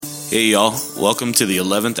Hey y'all, welcome to the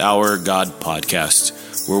 11th Hour God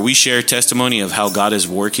podcast, where we share testimony of how God is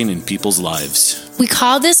working in people's lives. We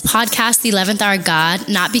call this podcast the 11th Hour God,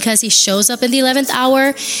 not because he shows up in the 11th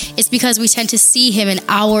hour. It's because we tend to see him in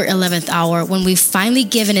our 11th hour when we've finally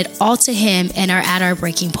given it all to him and are at our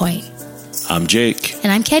breaking point. I'm Jake.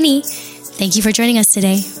 And I'm Kenny. Thank you for joining us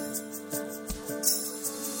today.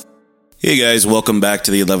 Hey guys, welcome back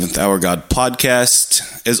to the 11th Hour God podcast.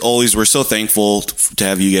 As always, we're so thankful to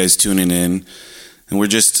have you guys tuning in. And we're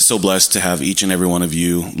just so blessed to have each and every one of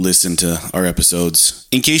you listen to our episodes.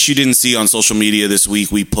 In case you didn't see on social media this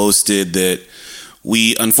week, we posted that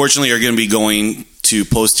we unfortunately are going to be going to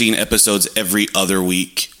posting episodes every other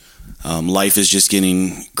week. Life is just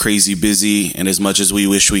getting crazy busy, and as much as we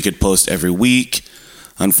wish we could post every week,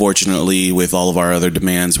 unfortunately, with all of our other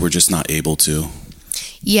demands, we're just not able to.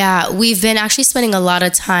 Yeah, we've been actually spending a lot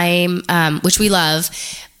of time, which we love,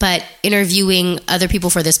 but interviewing other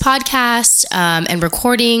people for this podcast and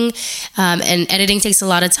recording and editing takes a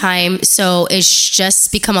lot of time. So it's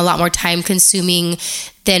just become a lot more time consuming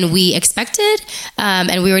than we expected.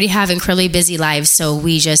 And we already have incredibly busy lives. So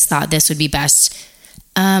we just thought this would be best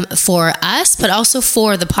for us, but also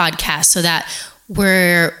for the podcast so that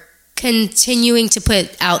we're continuing to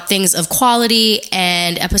put out things of quality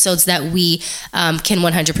and episodes that we can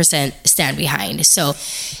 100% stand behind. So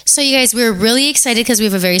you guys, we're really excited because we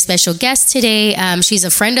have a very special guest today. She's a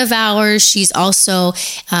friend of ours. She's also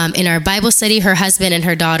in our Bible study. Her husband and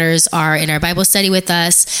her daughters are in our Bible study with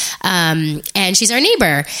us. And she's our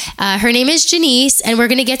neighbor. Her name is Jeneise, and we're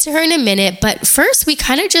going to get to her in a minute. But first, we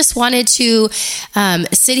kind of just wanted to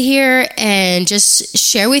sit here and just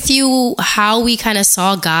share with you how we kind of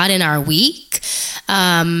saw God in our week,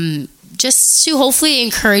 just to hopefully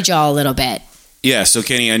encourage y'all a little bit. Yeah, so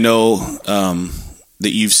Kenny, I know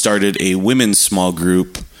that you've started a women's small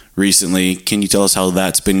group recently. Can you tell us how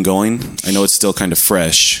that's been going? I know it's still kind of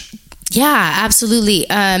fresh. Yeah, absolutely.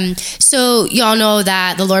 So y'all know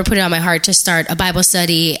that the Lord put it on my heart to start a Bible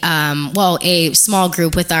study, a small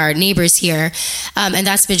group with our neighbors here. And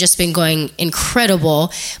that's been going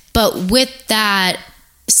incredible. But with that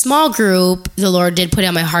small group, the Lord did put it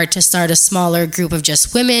on my heart to start a smaller group of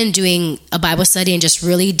just women doing a Bible study and just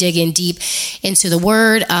really digging deep into the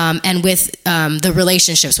Word and with the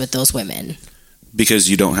relationships with those women. Because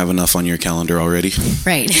you don't have enough on your calendar already.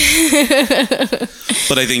 Right.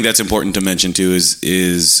 But I think that's important to mention too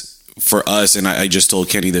is for us, and I just told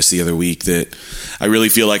Kenny this the other week, that I really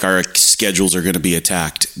feel like our schedules are going to be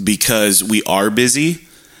attacked because we are busy.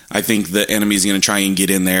 I think the enemy is going to try and get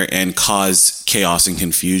in there and cause chaos and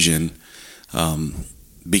confusion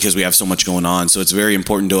because we have so much going on. So it's very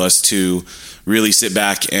important to us to really sit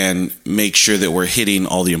back and make sure that we're hitting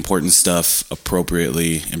all the important stuff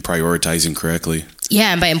appropriately and prioritizing correctly.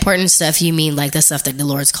 Yeah, and by important stuff, you mean like the stuff that the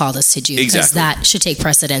Lord's called us to do. Exactly. Because that should take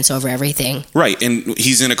precedence over everything. Right, and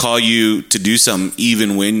he's going to call you to do something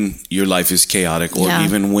even when your life is chaotic or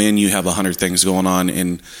even when you have 100 things going on.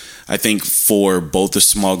 And I think for both the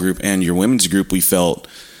small group and your women's group, you felt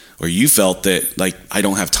that like, I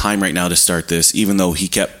don't have time right now to start this, even though he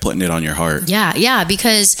kept putting it on your heart. Yeah,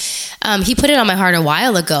 because he put it on my heart a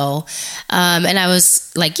while ago. And I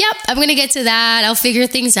was like, yep, I'm going to get to that. I'll figure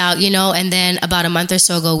things out, And then about a month or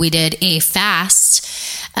so ago, we did a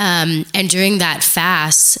fast. And during that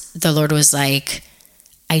fast, the Lord was like,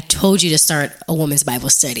 I told you to start a women's Bible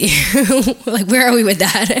study. Like, where are we with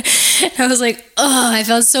that? And I was like, I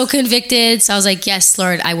felt so convicted. So I was like, yes,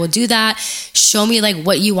 Lord, I will do that. Show me like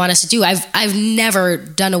what you want us to do. I've never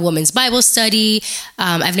done a women's Bible study.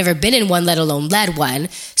 I've never been in one, let alone led one.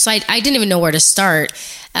 So I didn't even know where to start.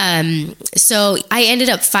 So I ended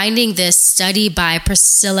up finding this study by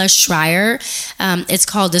Priscilla Schreier. It's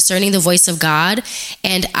called Discerning the Voice of God.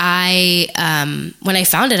 And when I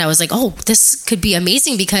found it, I was like, oh, this could be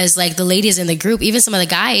amazing because like the ladies in the group, even some of the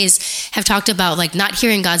guys have talked about like not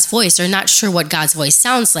hearing God's voice or not sure what God's voice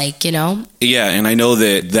sounds like, Yeah. And I know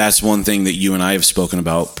that that's one thing that you and I have spoken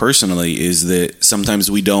about personally is that sometimes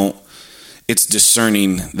it's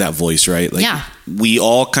discerning that voice, right? Like, yeah. We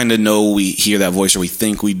all kind of know we hear that voice or we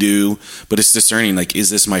think we do, but it's discerning. Like, is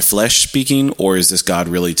this my flesh speaking or is this God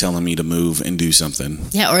really telling me to move and do something?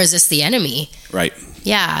 Yeah. Or is this the enemy? Right.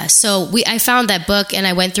 Yeah. So I found that book and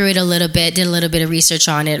I went through it a little bit, did a little bit of research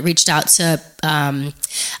on it, reached out to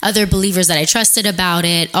other believers that I trusted about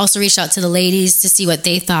it, also reached out to the ladies to see what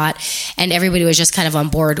they thought. And everybody was just kind of on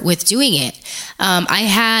board with doing it. I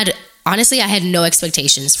had no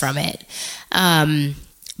expectations from it.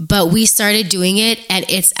 but we started doing it, and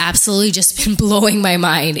it's absolutely just been blowing my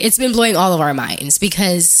mind. It's been blowing all of our minds,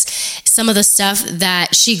 because some of the stuff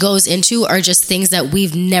that she goes into are just things that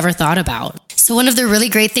we've never thought about. So one of the really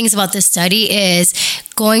great things about this study is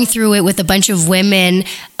going through it with a bunch of women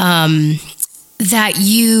that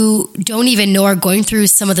you don't even know are going through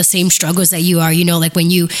some of the same struggles that you are. Like when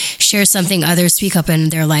you share something, others speak up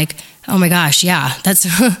and they're like, oh my gosh, yeah, that's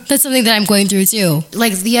that's something that I'm going through too.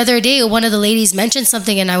 Like the other day, one of the ladies mentioned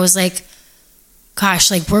something and I was like, gosh,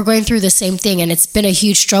 like we're going through the same thing and it's been a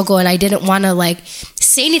huge struggle, and I didn't want to like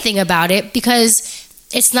say anything about it because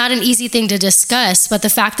it's not an easy thing to discuss. But the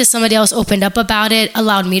fact that somebody else opened up about it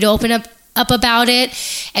allowed me to open up about it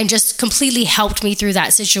and just completely helped me through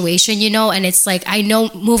that situation, and it's like I know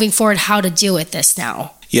moving forward how to deal with this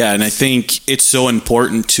now. Yeah, and I think it's so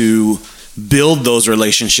important to build those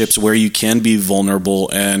relationships where you can be vulnerable,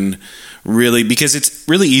 and really, because it's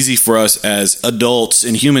really easy for us as adults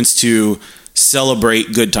and humans to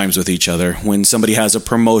celebrate good times with each other. When somebody has a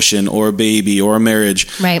promotion or a baby or a marriage,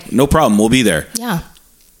 right? No problem, we'll be there. Yeah.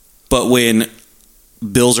 But when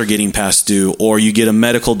bills are getting past due, or you get a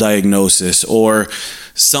medical diagnosis, or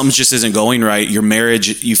something just isn't going right, your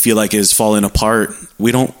marriage you feel like is falling apart,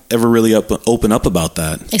 we don't ever really open up about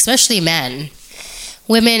that. Especially men.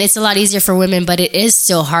 Women, it's a lot easier for women, but it is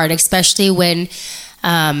still hard, especially when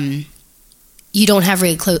you don't have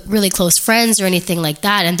really close friends or anything like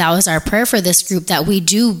that. And that was our prayer for this group, that we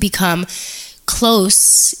do become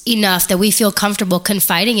close enough that we feel comfortable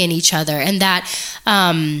confiding in each other, and that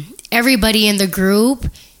everybody in the group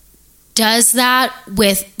does that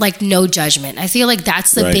with like no judgment. I feel like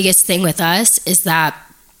that's the biggest thing with us, is that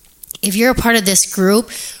if you're a part of this group,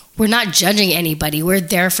 we're not judging anybody. We're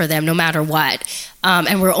there for them no matter what.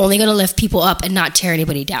 And we're only going to lift people up and not tear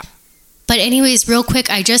anybody down. But anyways, real quick,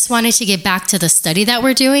 I just wanted to get back to the study that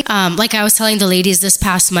we're doing. Like I was telling the ladies this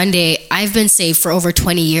past Monday, I've been saved for over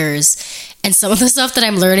 20 years. And some of the stuff that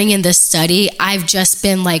I'm learning in this study, I've just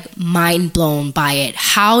been like mind blown by it.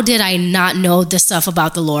 How did I not know this stuff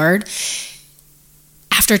about the Lord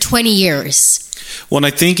after 20 years? Well, and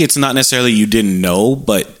I think it's not necessarily you didn't know,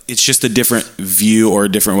 but it's just a different view or a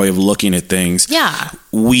different way of looking at things. Yeah.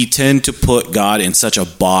 We tend to put God in such a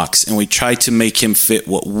box, and we try to make him fit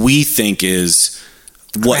what we think is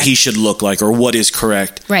what he should look like or what is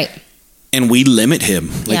correct. Right. And we limit him.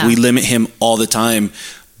 We limit him all the time,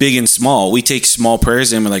 big and small. We take small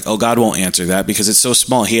prayers and we're like, oh, God won't answer that because it's so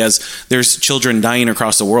small. There's children dying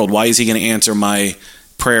across the world. Why is he going to answer my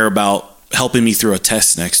prayer about helping me through a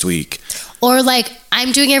test next week? Or like,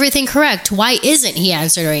 I'm doing everything correct. Why isn't he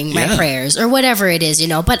answering my prayers? Or whatever it is,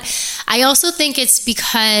 But I also think it's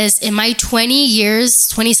because in my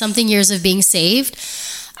 20-something years of being saved,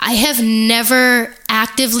 I have never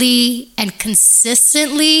actively and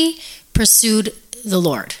consistently pursued the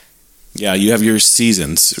Lord. Yeah, you have your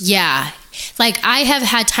seasons. Yeah. Like I have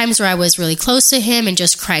had times where I was really close to him and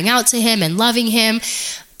just crying out to him and loving him.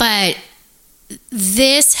 But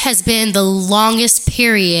this has been the longest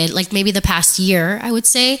period, like maybe the past year, I would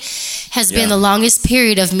say, has been the longest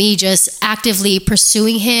period of me just actively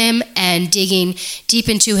pursuing him and digging deep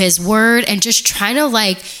into his word and just trying to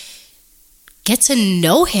like get to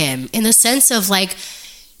know him in the sense of like,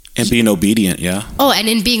 and being obedient, yeah. Oh, and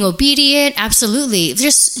in being obedient, absolutely.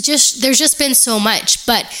 There's just been so much,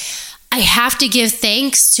 but I have to give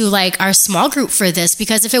thanks to like our small group for this,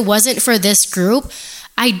 because if it wasn't for this group,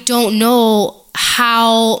 I don't know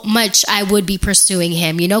how much I would be pursuing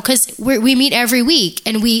him, because we meet every week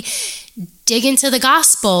and we dig into the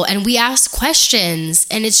gospel and we ask questions,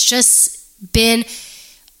 and it's just been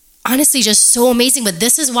honestly just so amazing. But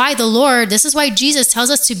this is why Jesus tells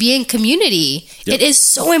us to be in community. Yep. It is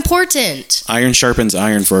so important. Iron sharpens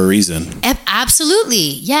iron for a reason. Absolutely,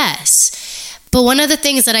 yes. But one of the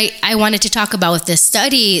things that I wanted to talk about with this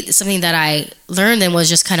study, something that I learned and was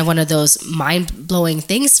just kind of one of those mind-blowing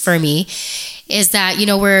things for me, is that,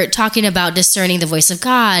 we're talking about discerning the voice of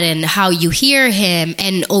God and how you hear him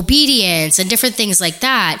and obedience and different things like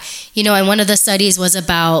that. And one of the studies was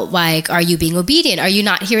about like, are you being obedient? Are you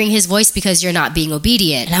not hearing his voice because you're not being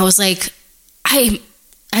obedient? And I was like,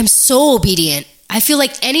 I'm so obedient. I feel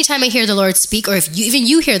like anytime I hear the Lord speak, or if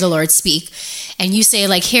you hear the Lord speak and you say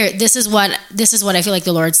like, here, this is what I feel like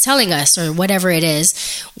the Lord's telling us, or whatever it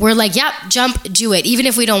is, we're like, yep, jump, do it. Even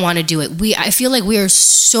if we don't want to do it, I feel like we are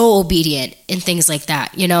so obedient in things like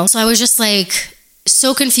that, So I was just like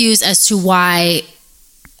so confused as to why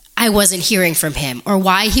I wasn't hearing from him, or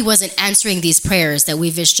why he wasn't answering these prayers that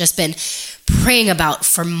we've just been praying about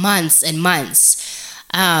for months and months.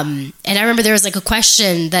 And I remember there was like a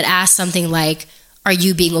question that asked something like, are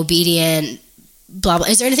you being obedient blah, blah.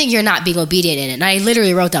 Is there anything you're not being obedient in? And I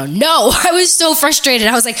literally wrote down, no. I was so frustrated.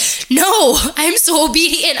 I was like, no, I'm so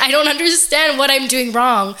obedient. I don't understand what I'm doing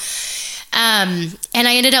wrong. And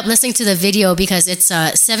I ended up listening to the video because it's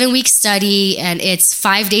a 7-week study and it's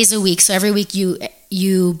 5 days a week. So every week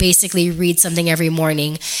you basically read something every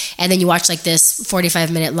morning, and then you watch like this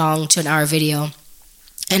 45-minute long to an hour video.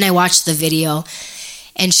 And I watched the video,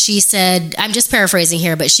 and she said, I'm just paraphrasing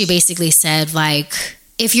here, but she basically said, like,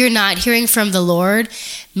 if you're not hearing from the Lord,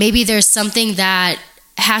 maybe there's something that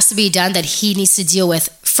has to be done that he needs to deal with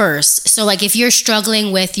first. So like if you're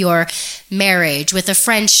struggling with your marriage, with a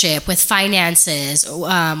friendship, with finances,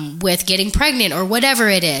 with getting pregnant or whatever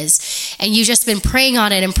it is, and you've just been praying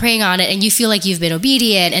on it and you feel like you've been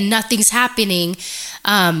obedient and nothing's happening,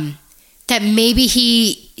 that maybe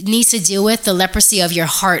he needs to deal with the leprosy of your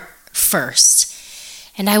heart first.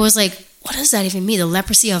 And I was like, what does that even mean? The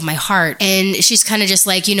leprosy of my heart. And she's kind of just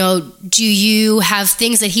like, do you have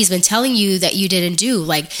things that he's been telling you that you didn't do?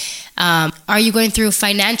 Like, are you going through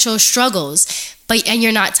financial struggles, and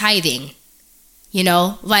you're not tithing?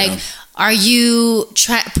 Are you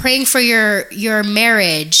praying for your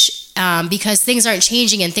marriage because things aren't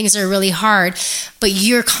changing and things are really hard, but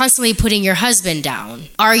you're constantly putting your husband down?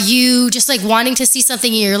 Are you just like wanting to see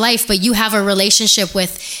something in your life, but you have a relationship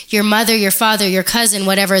with your mother, your father, your cousin,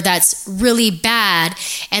 whatever, that's really bad,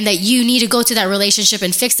 and that you need to go to that relationship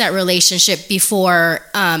and fix that relationship before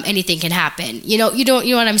anything can happen? You know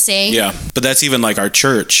what I'm saying? Yeah, but that's even like our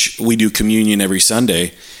church. We do communion every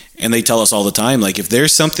Sunday, and they tell us all the time, like, if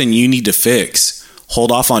there's something you need to fix,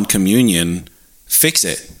 hold off on communion, fix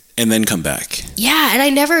it, and then come back. Yeah, and I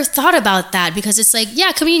never thought about that, because it's like,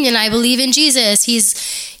 yeah, communion, I believe in Jesus.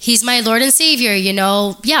 He's my Lord and Savior,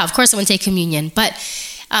 Yeah, of course I want to take communion. But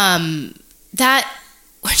that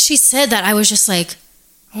when she said that, I was just like,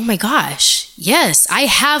 oh my gosh, yes, I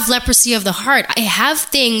have leprosy of the heart. I have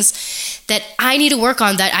things that I need to work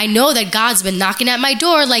on, that I know that God's been knocking at my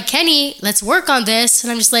door, like, Kenny, let's work on this.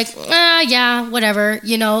 And I'm just like, yeah, whatever,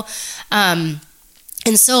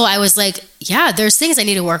 And so I was like, yeah, there's things I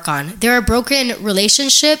need to work on. There are broken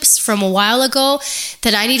relationships from a while ago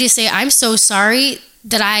that I need to say, I'm so sorry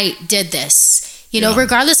that I did this.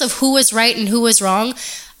 Regardless of who was right and who was wrong,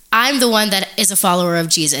 I'm the one that is a follower of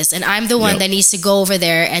Jesus. And I'm the one that needs to go over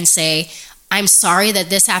there and say, I'm sorry that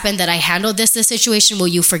this happened, that I handled this situation. Will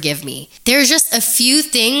you forgive me? There's just a few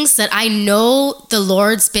things that I know the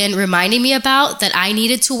Lord's been reminding me about that I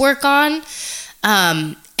needed to work on.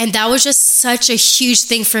 And that was just such a huge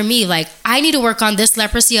thing for me. Like, I need to work on this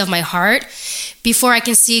leprosy of my heart before I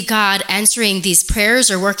can see God answering these prayers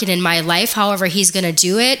or working in my life, however he's going to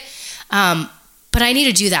do it. But I need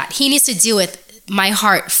to do that. He needs to deal with my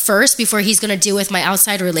heart first before he's going to deal with my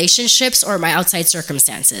outside relationships or my outside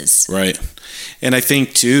circumstances. Right. And I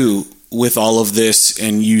think too, with all of this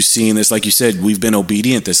and you seeing this, like you said, we've been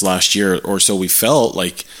obedient this last year or so. We felt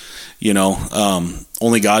like,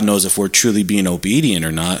 only God knows if we're truly being obedient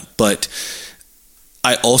or not. But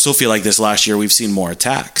I also feel like this last year we've seen more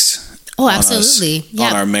attacks. Oh, absolutely.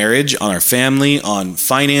 On our marriage, on our family, on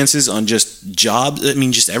finances, on just jobs. I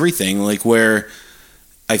mean, just everything. Like, where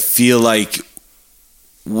I feel like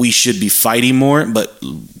we should be fighting more, but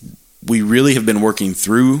we really have been working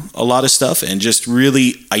through a lot of stuff and just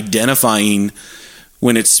really identifying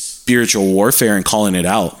when it's spiritual warfare and calling it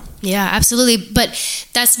out. Yeah, absolutely. But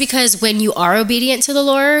that's because when you are obedient to the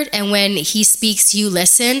Lord and when he speaks, you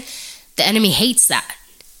listen, the enemy hates that.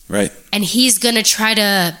 Right. And he's going to try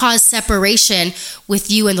to cause separation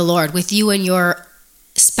with you and the Lord, with you and your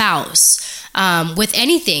spouse, with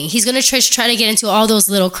anything. He's going to try to get into all those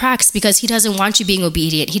little cracks because he doesn't want you being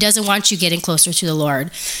obedient. He doesn't want you getting closer to the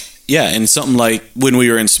Lord. Yeah, and something like when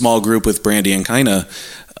we were in small group with Brandy and Kaina,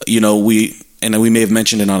 we may have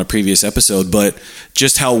mentioned it on a previous episode, but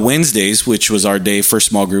just how Wednesdays, which was our day for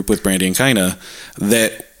small group with Brandy and Kaina,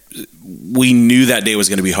 that we knew that day was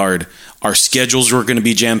going to be hard. Our schedules were going to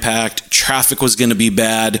be jam-packed. Traffic was going to be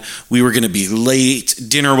bad. We were going to be late.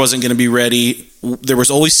 Dinner wasn't going to be ready. There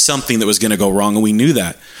was always something that was going to go wrong, and we knew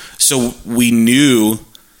that. So we knew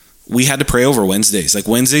we had to pray over Wednesdays. Like,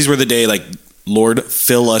 Wednesdays were the day, like, Lord,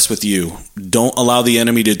 fill us with you. Don't allow the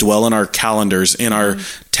enemy to dwell in our calendars, in our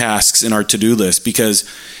tasks, in our to-do list, because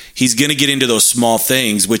he's going to get into those small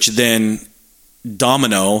things, which then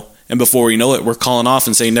domino, and before we know it, we're calling off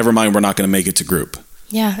and saying, never mind, we're not going to make it to group.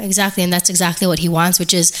 Yeah, exactly. And that's exactly what he wants,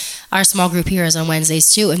 which is our small group here is on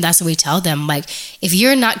Wednesdays too. And that's what we tell them. Like, if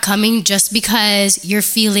you're not coming just because you're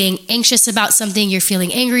feeling anxious about something, you're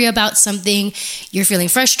feeling angry about something, you're feeling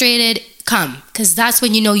frustrated, come. Because that's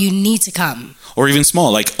when you know you need to come. or even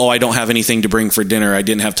small, like, oh, I don't have anything to bring for dinner. I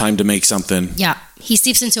didn't have time to make something. Yeah. He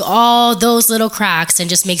seeps into all those little cracks and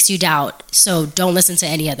just makes you doubt. So don't listen to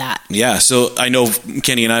any of that. Yeah. So I know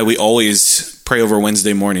Kenny and I, we always pray over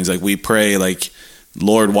Wednesday mornings. Like we pray like,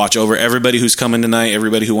 Lord, watch over everybody who's coming tonight,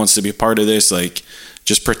 everybody who wants to be a part of this, like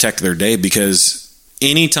just protect their day, because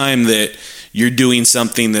anytime that you're doing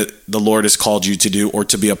something that the Lord has called you to do or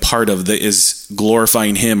to be a part of that is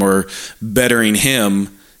glorifying him or bettering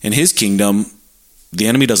him and his kingdom, the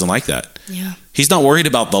enemy doesn't like that. Yeah. He's not worried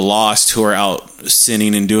about the lost who are out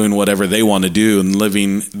sinning and doing whatever they want to do and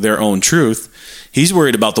living their own truth. He's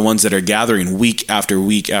worried about the ones that are gathering week after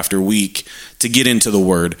week after week to get into the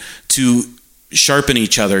word, to sharpen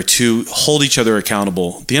each other, to hold each other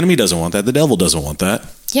accountable. The enemy doesn't want that. The devil doesn't want that.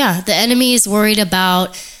 Yeah, the enemy is worried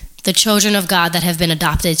about the children of God that have been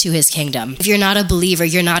adopted to his kingdom. If you're not a believer,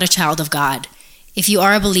 you're not a child of God. If you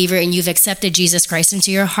are a believer and you've accepted Jesus Christ into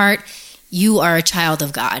your heart, you are a child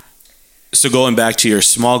of God. So going back to your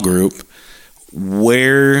small group,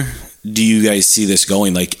 where do you guys see this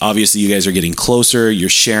going? Like, obviously you guys are getting closer, you're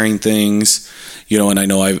sharing things, and I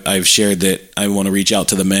know I've shared that I want to reach out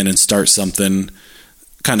to the men and start something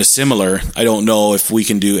kind of similar. I don't know if we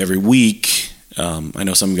can do every week. I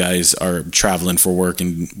know some guys are traveling for work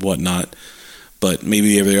and whatnot, but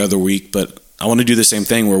maybe every other week. But I want to do the same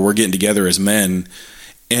thing where we're getting together as men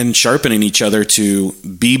and sharpening each other to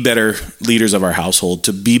be better leaders of our household,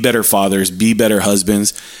 to be better fathers, be better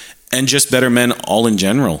husbands, and just better men all in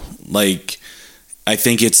general. Like, I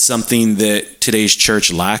think it's something that today's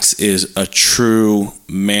church lacks, is a true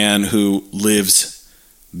man who lives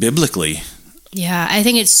biblically. Yeah, I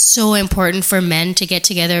think it's so important for men to get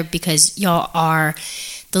together because y'all are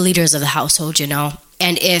the leaders of the household,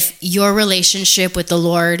 And if your relationship with the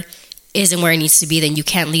Lord isn't where it needs to be, then you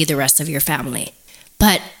can't lead the rest of your family.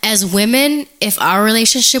 But as women, if our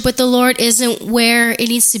relationship with the Lord isn't where it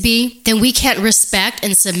needs to be, then we can't respect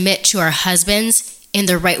and submit to our husbands in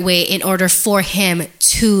the right way in order for him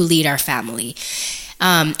to lead our family.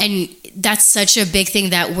 And that's such a big thing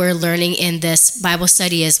that we're learning in this Bible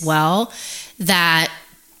study as well, that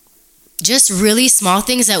just really small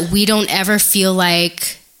things that we don't ever feel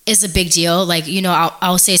like is a big deal. Like,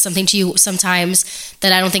 I'll say something to you sometimes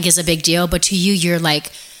that I don't think is a big deal, but to you, you're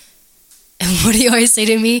like, what do you always say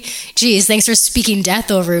to me? Geez, thanks for speaking death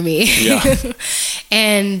over me. Yeah.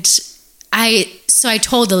 And I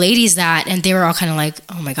told the ladies that, and they were all kind of like,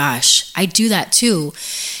 oh my gosh, I do that too.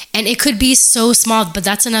 And it could be so small, but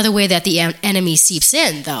that's another way that the enemy seeps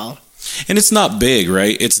in, though. And it's not big,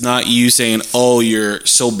 right? It's not you saying, oh, you're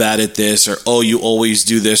so bad at this, or oh, you always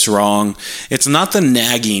do this wrong. It's not the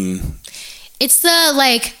nagging. It's the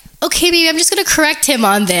like, okay, baby, I'm just going to correct him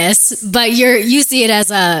on this, but you see it as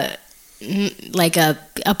a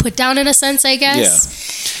put down in a sense, I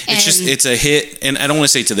guess. Yeah. It's a hit, and I don't want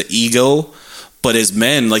to say to the ego, but as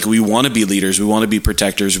men, like, we want to be leaders, we want to be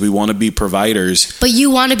protectors, we want to be providers. But you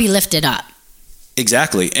want to be lifted up.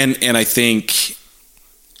 Exactly. And I think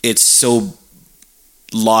it's so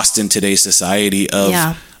lost in today's society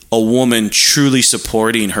of a woman truly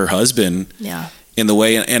supporting her husband in the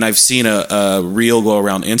way. And I've seen a reel go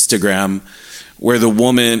around Instagram where the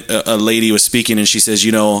woman, a lady was speaking, and she says,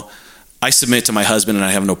 I submit to my husband and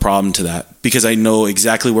I have no problem to that because I know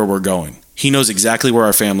exactly where we're going. He knows exactly where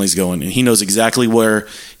our family's going, and he knows exactly where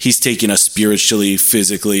he's taking us spiritually,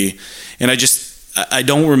 physically. And I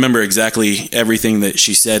don't remember exactly everything that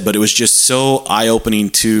she said, but it was just so eye-opening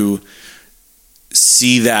to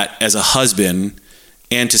see that as a husband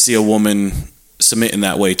and to see a woman submit in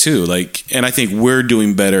that way too. Like, and I think we're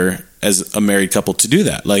doing better as a married couple to do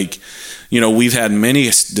that. Like, we've had many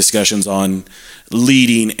discussions on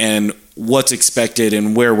leading and what's expected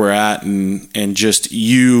and where we're at, and just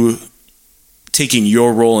you taking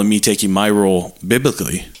your role and me taking my role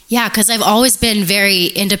biblically. Yeah, because I've always been very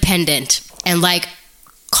independent and like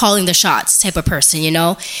calling the shots type of person,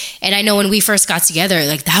 And I know when we first got together,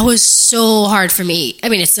 like, that was so hard for me. I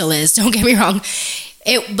mean, it still is, don't get me wrong.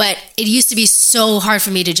 But it used to be so hard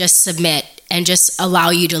for me to just submit and just allow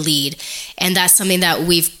you to lead. And that's something that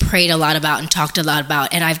we've prayed a lot about and talked a lot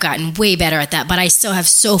about. And I've gotten way better at that, but I still have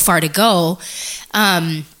so far to go.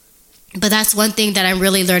 But that's one thing that I'm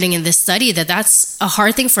really learning in this study, that's a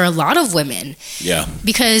hard thing for a lot of women. Yeah.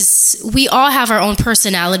 Because we all have our own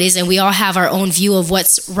personalities and we all have our own view of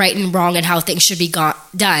what's right and wrong and how things should be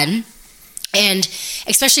done. And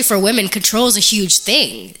especially for women, control is a huge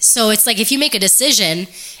thing. So it's like, if you make a decision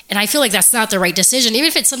and I feel like that's not the right decision, even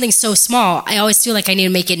if it's something so small, I always feel like I need to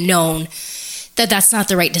make it known that that's not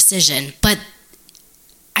the right decision. But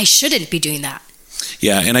I shouldn't be doing that.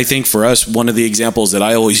 Yeah, and I think for us, one of the examples that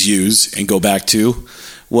I always use and go back to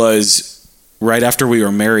was right after we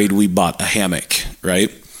were married, we bought a hammock, right?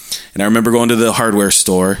 And I remember going to the hardware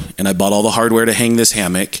store, and I bought all the hardware to hang this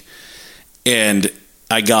hammock, and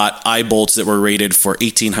I got eye bolts that were rated for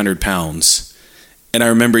 1,800 pounds. And I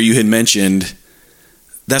remember you had mentioned,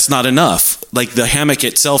 that's not enough. Like, the hammock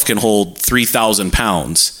itself can hold 3,000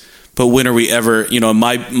 pounds. But when are we ever,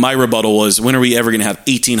 my rebuttal was, when are we ever going to have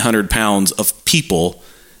 1,800 pounds of people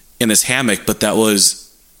in this hammock? But that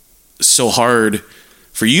was so hard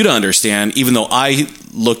for you to understand, even though I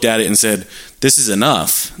looked at it and said, this is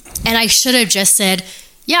enough. And I should have just said,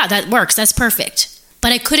 yeah, that works. That's perfect.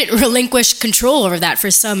 But I couldn't relinquish control over that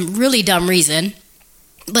for some really dumb reason.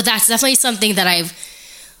 But that's definitely something that I've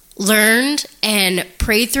learned and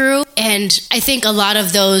prayed through. And I think a lot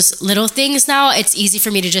of those little things now, it's easy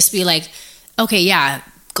for me to just be like, okay, yeah,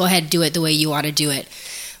 go ahead, do it the way you want to do it.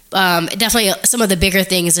 Definitely some of the bigger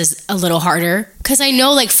things is a little harder, because I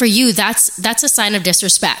know, like, for you, that's a sign of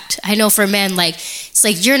disrespect. I know for men, like, it's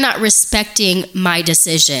like you're not respecting my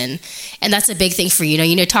decision, and that's a big thing for you.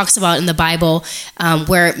 It talks about in the Bible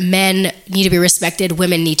where men need to be respected,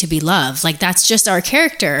 women need to be loved. Like, that's just our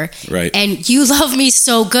character, right? And you love me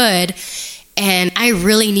so good, and I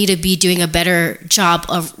really need to be doing a better job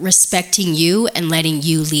of respecting you and letting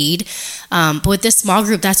you lead. But with this small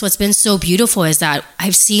group, that's what's been so beautiful, is that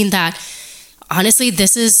I've seen that, honestly,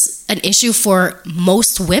 this is an issue for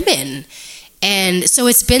most women. And so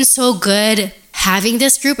it's been so good having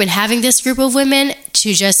this group and having this group of women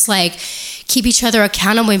to just, like, keep each other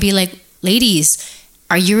accountable and be like, ladies,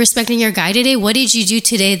 are you respecting your guy today? What did you do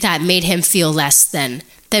today that made him feel less than?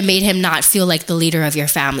 That made him not feel like the leader of your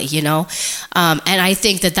family, And I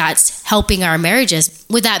think that that's helping our marriages.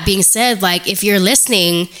 With that being said, like, if you're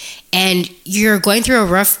listening and you're going through a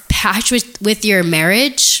rough patch with your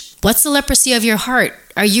marriage, what's the leprosy of your heart?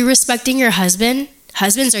 Are you respecting your husband?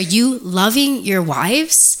 Husbands, are you loving your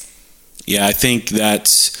wives? Yeah, I think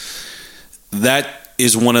that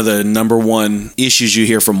is one of the number one issues you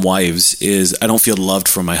hear from wives is, I don't feel loved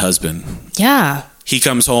from my husband. Yeah. He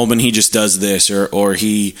comes home and he just does this, or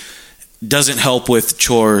he doesn't help with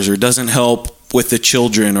chores, or doesn't help with the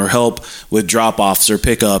children, or help with drop-offs or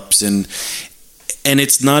pickups. And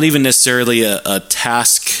it's not even necessarily a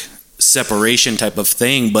task separation type of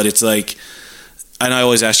thing, but it's like, and I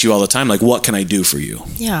always ask you all the time, like, what can I do for you?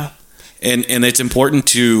 Yeah. And it's important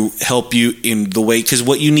to help you in the way, because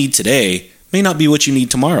what you need today may not be what you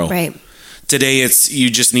need tomorrow. Right. Today, it's you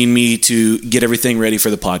just need me to get everything ready for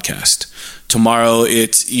the podcast. Tomorrow,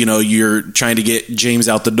 it's, you're trying to get James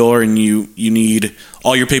out the door and you need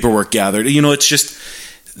all your paperwork gathered. It's just,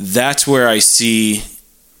 that's where I see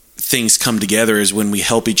things come together, is when we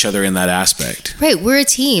help each other in that aspect. Right. We're a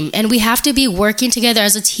team, and we have to be working together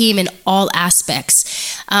as a team in all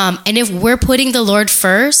aspects. And if we're putting the Lord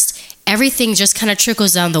first, everything just kind of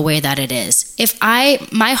trickles down the way that it is. If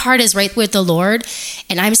my heart is right with the Lord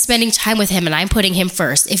and I'm spending time with him and I'm putting him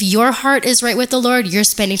first, if your heart is right with the Lord, you're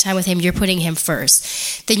spending time with him, you're putting him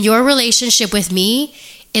first, then your relationship with me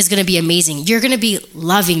is going to be amazing. You're going to be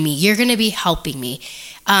loving me. You're going to be helping me.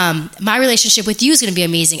 My relationship with you is going to be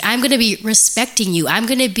amazing. I'm going to be respecting you. I'm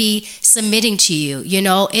going to be submitting to you,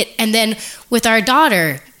 and then with our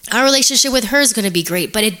daughter, our relationship with her is going to be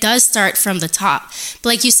great, but it does start from the top. But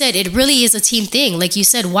like you said, it really is a team thing. Like you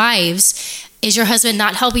said, wives, is your husband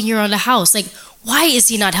not helping you around the house? Like, why is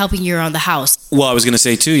he not helping you around the house? Well, I was going to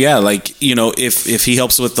say too, yeah, like, if he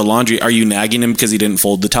helps with the laundry, are you nagging him because he didn't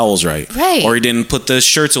fold the towels right? Right. Or he didn't put the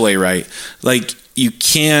shirts away right? Like, you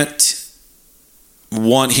can't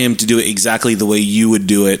want him to do it exactly the way you would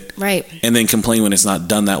do it. Right. And then complain when it's not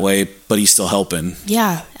done that way, but he's still helping.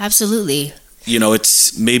 Yeah, absolutely.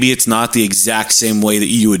 It's not the exact same way that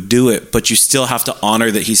you would do it, but you still have to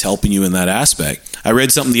honor that he's helping you in that aspect. I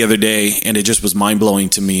read something the other day and it just was mind-blowing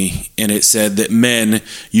to me. And it said that men,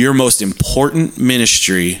 your most important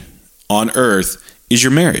ministry on earth is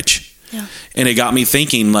your marriage. Yeah. And it got me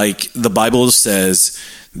thinking, like, the Bible says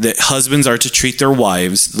that husbands are to treat their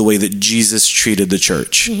wives the way that Jesus treated the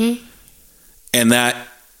church. Mm-hmm. And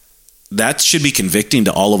that should be convicting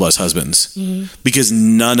to all of us husbands, because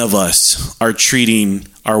none of us are treating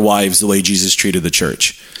our wives the way Jesus treated the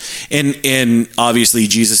church. And obviously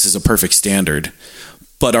Jesus is a perfect standard,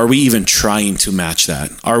 but are we even trying to match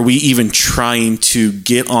that? Are we even trying to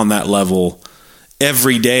get on that level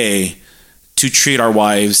every day to treat our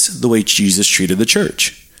wives the way Jesus treated the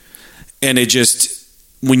church? And it just,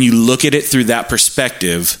 when you look at it through that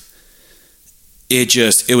perspective,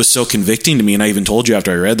 it was so convicting to me. And I even told you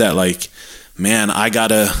after I read that, like, man, I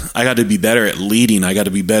gotta be better at leading. I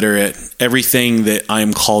gotta be better at everything that I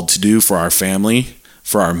am called to do for our family,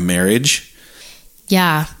 for our marriage.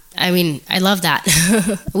 Yeah. I mean, I love that.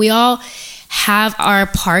 We all have our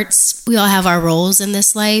parts. We all have our roles in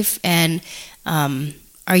this life. And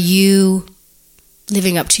are you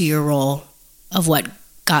living up to your role of what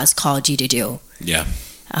God's called you to do? Yeah.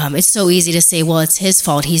 It's so easy to say, well, it's his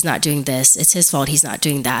fault he's not doing this. It's his fault he's not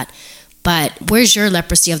doing that. But where's your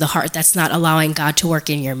leprosy of the heart that's not allowing God to work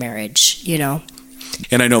in your marriage, you know?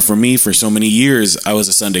 And I know for me, for so many years, I was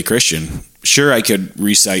a Sunday Christian. Sure, I could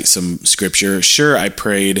recite some scripture. Sure, I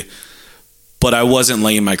prayed, but I wasn't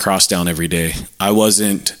laying my cross down every day. I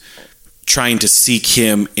wasn't trying to seek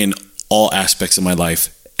him in all aspects of my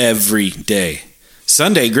life every day.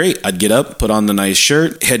 Sunday, great. I'd get up, put on the nice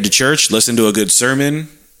shirt, head to church, listen to a good sermon,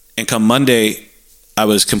 and come Monday, I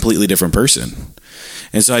was a completely different person.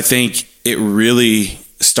 And so I think it really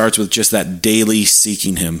starts with just that daily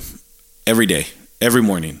seeking him every day, every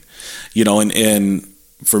morning, you know, and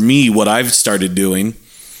for me, what I've started doing,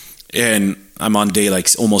 and I'm on day like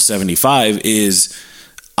almost 75, is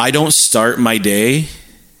I don't start my day,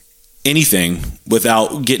 anything,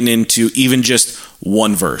 without getting into even just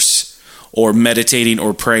one verse or meditating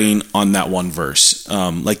or praying on that one verse.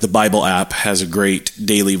 Like the Bible app has a great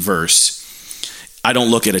daily verse. I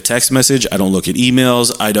don't look at a text message. I don't look at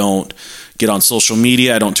emails. I don't get on social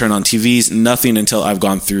media. I don't turn on TVs, nothing until I've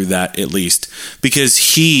gone through that at least. Because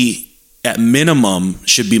he, at minimum,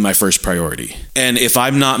 should be my first priority. And if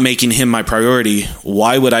I'm not making him my priority,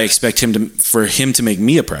 why would I expect for him to make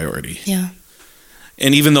me a priority? Yeah.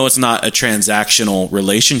 And even though it's not a transactional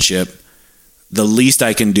relationship, the least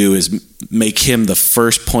I can do is make him the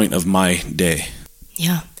first point of my day.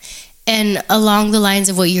 Yeah. And along the lines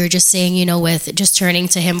of what you were just saying, you know, with just turning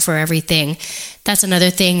to him for everything, that's another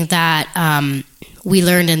thing that we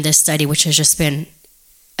learned in this study, which has just been,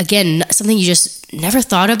 again, something you just never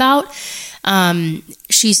thought about.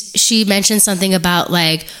 She mentioned something about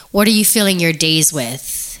like, what are you filling your days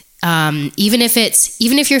with? Even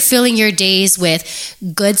if you're filling your days with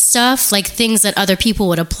good stuff, like things that other people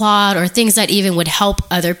would applaud or things that even would help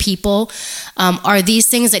other people, are these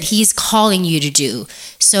things that he's calling you to do.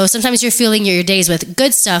 So sometimes you're filling your days with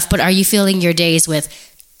good stuff, but are you filling your days with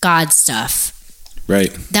God stuff?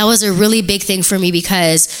 Right. That was a really big thing for me,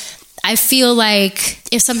 because I feel like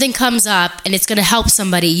if something comes up and it's going to help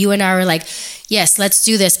somebody, you and I are like, yes, let's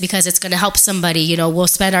do this because it's going to help somebody. You know, we'll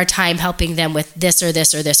spend our time helping them with this or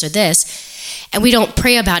this or this or this. And we don't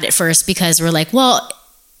pray about it first because we're like, well,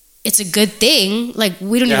 it's a good thing. Like,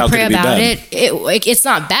 we don't need to pray about it. It's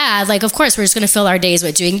not bad. Like, of course, we're just going to fill our days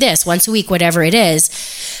with doing this once a week, whatever it is.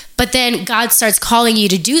 But then God starts calling you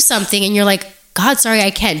to do something and you're like, God, sorry,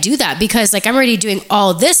 I can't do that because like I'm already doing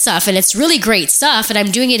all this stuff and it's really great stuff and I'm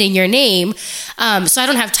doing it in your name. So I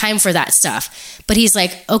don't have time for that stuff. But he's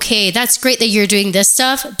like, okay, that's great that you're doing this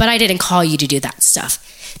stuff, but I didn't call you to do that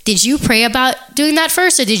stuff. Did you pray about doing that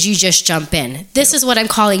first or did you just jump in? This is what I'm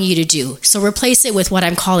calling you to do. So replace it with what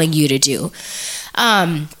I'm calling you to do.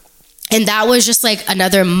 And that was just like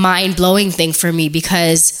another mind-blowing thing for me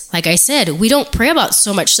because, like I said, we don't pray about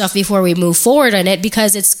so much stuff before we move forward on it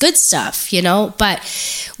because it's good stuff, you know? But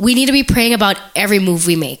we need to be praying about every move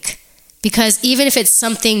we make because even if it's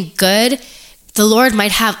something good, the Lord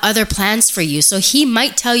might have other plans for you. So he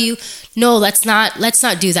might tell you, no, let's not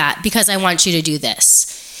do that because I want you to do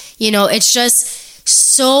this. You know, it's just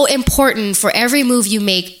so important for every move you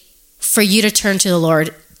make for you to turn to the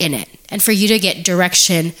Lord in it and for you to get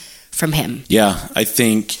direction from him. Yeah, I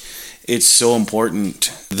think it's so important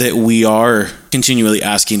that we are continually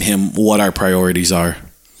asking him what our priorities are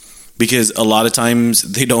because a lot of times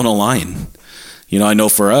they don't align. You know, I know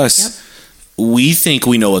for us, we think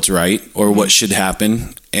we know what's right or what should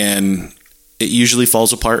happen, and it usually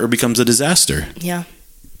falls apart or becomes a disaster. Yeah.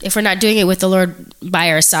 If we're not doing it with the Lord by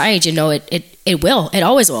our side, you know, it will. It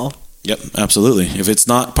always will. Yep, absolutely. If it's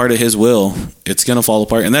not part of his will, it's going to fall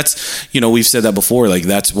apart. And that's, you know, we've said that before, like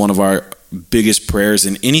that's one of our biggest prayers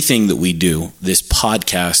in anything that we do, this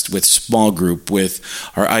podcast with small group, with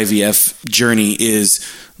our IVF journey is,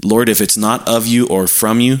 Lord, if it's not of you or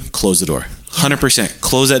from you, close the door. 100%.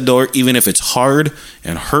 Close that door, even if it's hard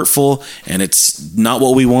and hurtful and it's not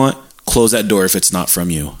what we want. Close that door if it's not from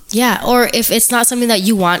you. Yeah, or if it's not something that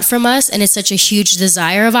you want from us and it's such a huge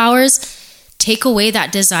desire of ours, take away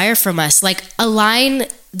that desire from us. Like align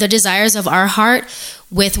the desires of our heart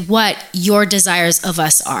with what your desires of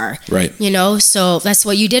us are. Right. You know, so that's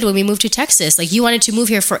what you did when we moved to Texas. Like you wanted to move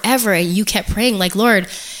here forever and you kept praying like, Lord,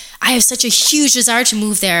 I have such a huge desire to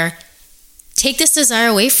move there. Take this desire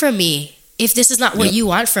away from me if this is not what you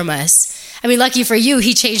want from us. I mean, lucky for you,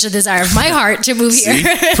 he changed the desire of my heart to move here.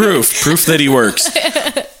 See? Proof that he works.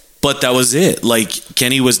 But that was it. Like,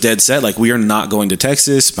 Kenny was dead set. Like, we are not going to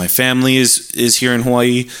Texas. My family is here in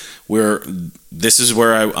Hawaii. This is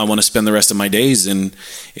where I want to spend the rest of my days. And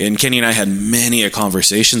Kenny and I had many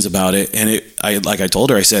conversations about it. And like I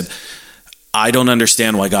told her, I said, I don't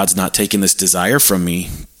understand why God's not taking this desire from me,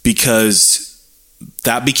 because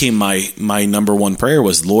that became my number one prayer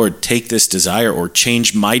was, Lord, take this desire or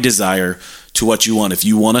change my desire to what you want. If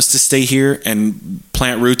you want us to stay here and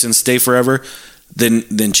plant roots and stay forever,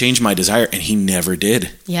 then change my desire. And he never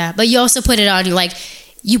did. Yeah. But you also put it on, like,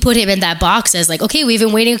 you put him in that box as like, okay, we've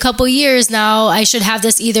been waiting a couple years now. I should have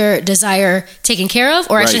this either desire taken care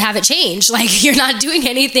of, or I should have it changed. Like, you're not doing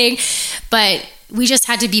anything. But we just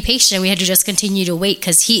had to be patient. We had to just continue to wait,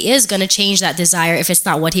 because he is going to change that desire if it's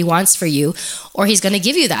not what he wants for you, or he's going to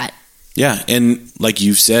give you that. Yeah. And like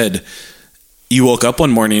you've said, you woke up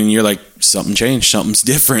one morning and you're like, something changed. Something's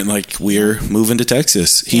different. Like, we're moving to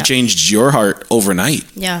Texas. He changed your heart overnight.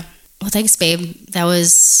 Yeah. Well, thanks, babe. That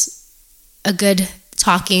was a good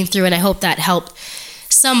talking through, and I hope that helped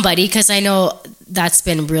somebody, because I know that's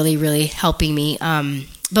been really, really helping me.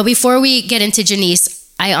 But before we get into Jeneise,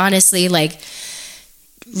 I honestly,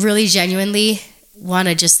 really genuinely want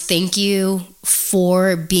to just thank you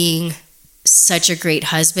for being such a great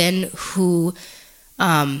husband who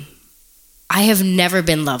I have never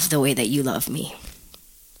been loved the way that you love me.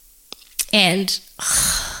 And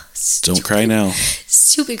don't cry now.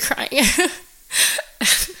 Stupid crying.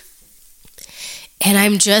 And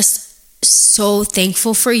I'm just so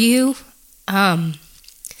thankful for you. And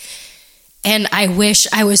I wish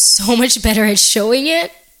I was so much better at showing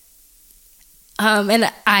it.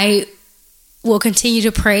 And I will continue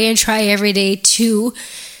to pray and try every day to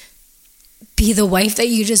be the wife that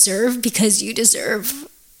you deserve, because you deserve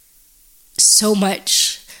so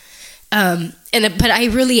much. But I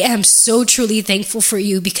really am so truly thankful for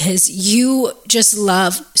you, because you just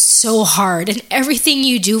love so hard, and everything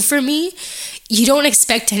you do for me, you don't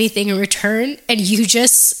expect anything in return, and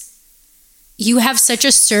you have such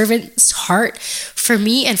a servant's heart for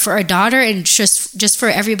me and for our daughter, and just for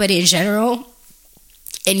everybody in general.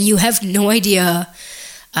 And you have no idea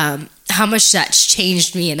how much that's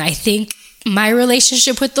changed me. And I think my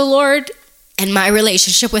relationship with the Lord and my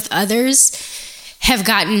relationship with others have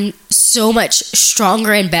gotten so much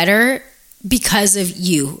stronger and better because of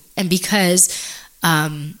you, and because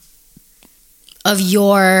of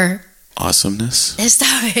your awesomeness.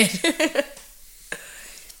 Stop it.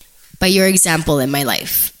 By your example in my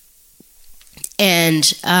life. And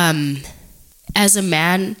as a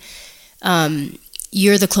man,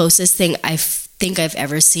 you're the closest thing I think I've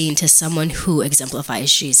ever seen to someone who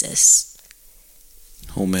exemplifies Jesus.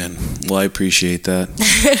 Oh man, well, I appreciate that.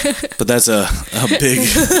 But that's a big,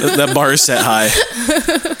 that bar is set high.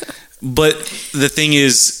 But the thing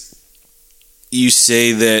is, you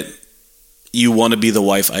say that you want to be the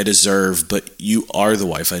wife I deserve, but you are the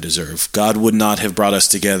wife I deserve. God would not have brought us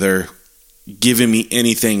together, given me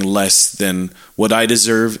anything less than what I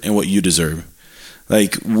deserve and what you deserve.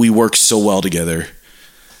 Like, we work so well together.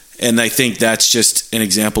 And I think that's just an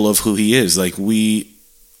example of who he is. Like,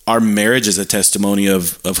 our marriage is a testimony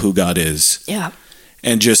of who God is. Yeah.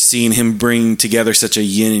 And just seeing him bring together such a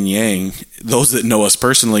yin and yang, those that know us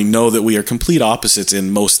personally know that we are complete opposites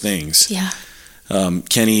in most things. Yeah.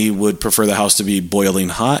 Kenny would prefer the house to be boiling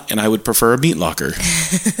hot, and I would prefer a meat locker.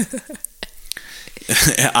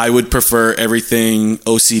 I would prefer everything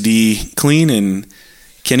OCD clean, and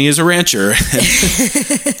Kenny is a rancher.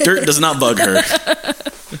 Dirt does not bug her.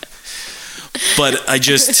 But I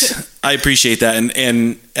appreciate that.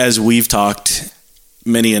 And as we've talked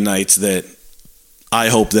many a nights, that I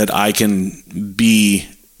hope that I can be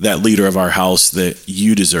that leader of our house that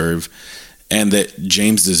you deserve and that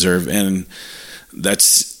James deserve. And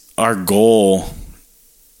that's our goal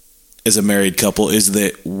as a married couple, is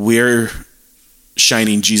that we're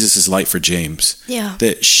shining Jesus' light for James. Yeah.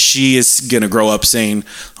 That she is going to grow up saying,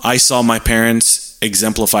 I saw my parents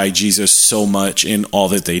exemplify Jesus so much in all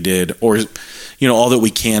that they did, or, all that we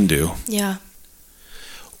can do. Yeah.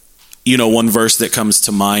 One verse that comes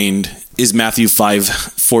to mind is Matthew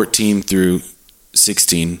 5:14 through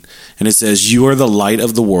 16. And it says, "You are the light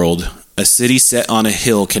of the world. A city set on a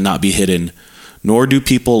hill cannot be hidden, nor do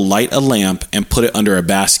people light a lamp and put it under a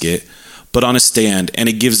basket, but on a stand, and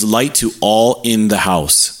it gives light to all in the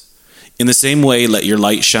house. In the same way, let your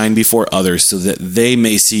light shine before others, so that they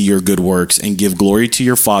may see your good works and give glory to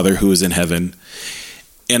your Father who is in heaven."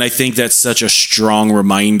 And I think that's such a strong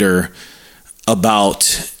reminder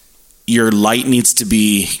about your light needs to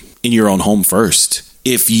be in your own home first.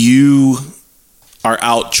 If you are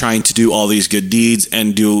out trying to do all these good deeds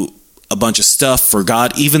and do a bunch of stuff for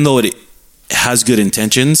God, even though it has good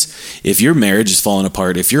intentions, if your marriage is falling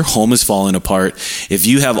apart, if your home is falling apart, if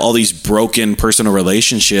you have all these broken personal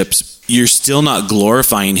relationships, you're still not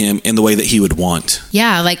glorifying him in the way that he would want.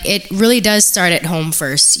 Yeah, like it really does start at home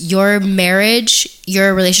first. Your marriage,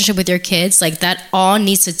 your relationship with your kids, like that all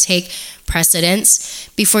needs to take precedence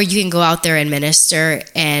before you can go out there and minister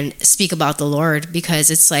and speak about the Lord, because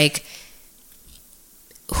it's like,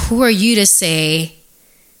 who are you to say,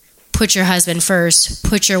 put your husband first,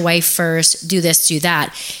 put your wife first, do this, do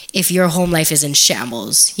that, if your home life is in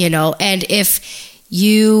shambles, you know? And if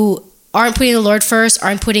you aren't putting the Lord first,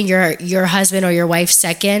 aren't putting your husband or your wife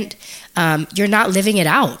second, you're not living it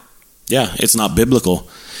out. Yeah, it's not biblical.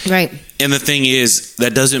 Right. And the thing is,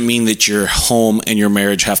 that doesn't mean that your home and your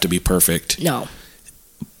marriage have to be perfect. No.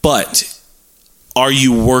 But are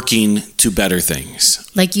you working to better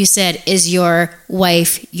things? Like you said, is your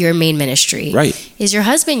wife your main ministry? Right. Is your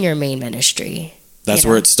husband your main ministry? That's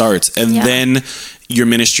where it starts. And then your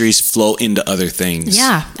ministries flow into other things.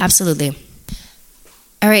 Yeah, absolutely.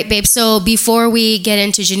 All right, babe. So before we get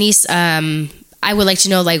into Jeneise, I would like to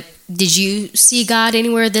know, like, did you see God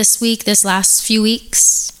anywhere this week, this last few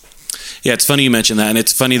weeks? Yeah, it's funny you mentioned that. And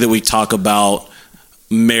it's funny that we talk about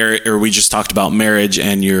marriage, or we just talked about marriage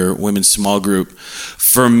and your women's small group.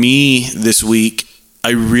 For me this week,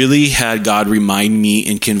 I really had God remind me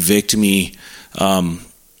and convict me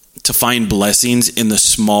to find blessings in the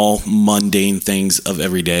small, mundane things of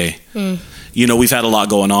every day. You know, we've had a lot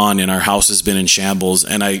going on, and our house has been in shambles,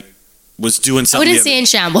 and I was doing something. I wouldn't say in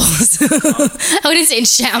shambles. I wouldn't say in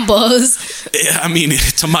shambles. I mean,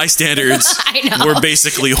 to my standards, I know. We're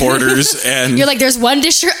basically hoarders, and you're like, there's one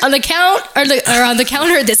dish on the or on the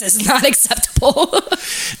counter. This is not acceptable.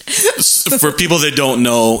 For people that don't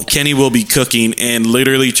know, Kenny will be cooking and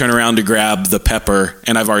literally turn around to grab the pepper,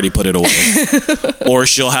 and I've already put it away. Or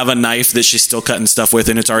she'll have a knife that she's still cutting stuff with,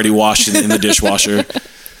 and it's already washed in the dishwasher.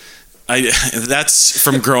 That's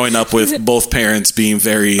from growing up with both parents being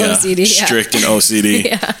very OCD, strict and OCD.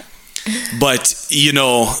 Yeah. But, you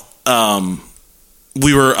know, I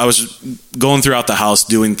was going throughout the house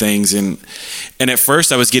doing things, and at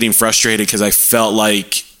first I was getting frustrated because I felt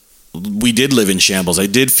like we did live in shambles. I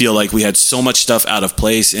did feel like we had so much stuff out of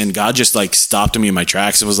place, and God just like stopped me in my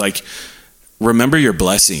tracks. It was like, remember your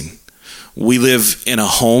blessing. We live in a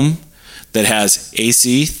home that has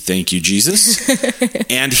AC, thank you, Jesus,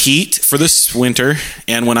 and heat for this winter.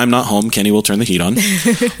 And when I'm not home, Kenny will turn the heat on.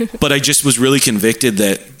 But I just was really convicted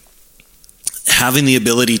that having the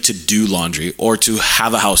ability to do laundry, or to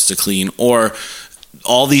have a house to clean, or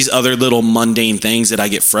all these other little mundane things that I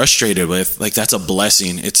get frustrated with, like, that's a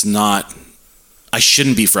blessing. It's not, I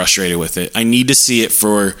shouldn't be frustrated with it. I need to see it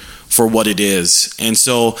for what it is. And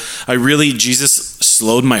so Jesus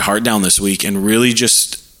slowed my heart down this week and really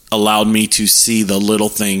just allowed me to see the little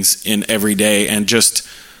things in every day and just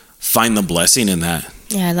find the blessing in that.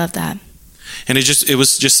 Yeah, I love that. And it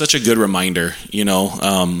was just such a good reminder, you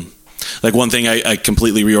know. Like one thing, I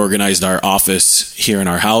completely reorganized our office here in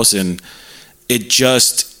our house, and it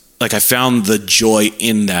just, like, I found the joy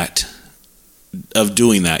in that, of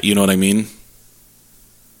doing that. You know what I mean?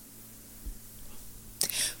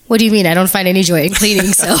 What do you mean? I don't find any joy in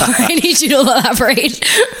cleaning, so I need you to elaborate.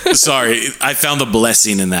 Sorry, I found the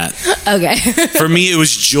blessing in that. Okay. For me, it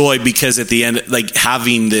was joy because at the end, like,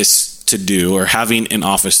 having this to do or having an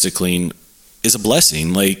office to clean is a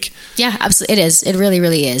blessing. Like, yeah, absolutely, it is. It really,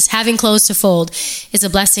 really is. Having clothes to fold is a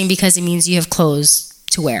blessing because it means you have clothes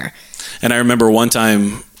to wear. And I remember one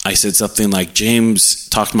time I said something like, James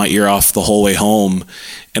talked my ear off the whole way home,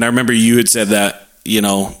 and I remember you had said that, you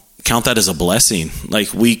know, count that as a blessing.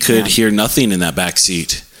 Like, we could hear nothing in that back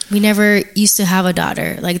seat. We never used to have a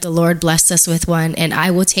daughter. Like, the Lord blessed us with one, and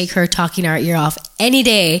I will take her talking our ear off any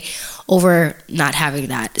day over not having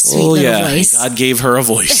that sweet little voice. God gave her a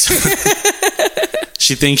voice.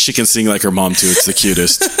 She thinks she can sing like her mom too. It's the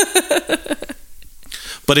cutest.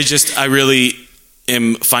 But I really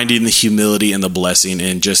am finding the humility and the blessing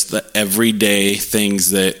in just the everyday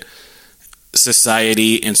things that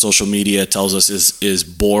society and social media tells us is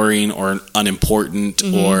boring or unimportant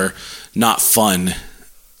or not fun.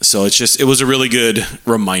 So it was a really good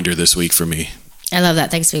reminder this week for me. I love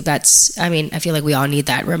that. Thanks, babe. I feel like we all need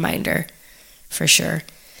that reminder for sure.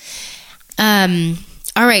 All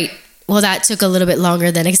right. Well, that took a little bit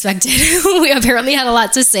longer than expected. We apparently had a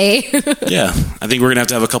lot to say. Yeah. I think we're going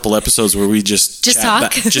to have a couple episodes where we just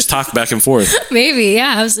talk. Just talk back and forth. Maybe.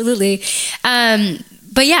 Yeah, absolutely.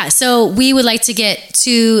 But yeah, so we would like to get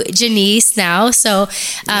to Jeneise now. So,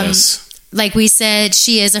 Yes. Like we said,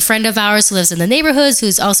 she is a friend of ours who lives in the neighborhoods,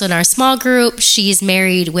 who's also in our small group. She's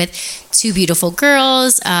married with two beautiful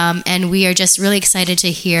girls, and we are just really excited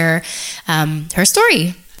to hear her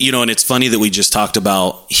story. You know, and it's funny that we just talked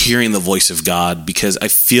about hearing the voice of God, because I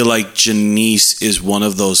feel like Jeneise is one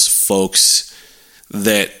of those folks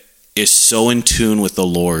that is so in tune with the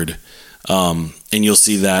Lord. And you'll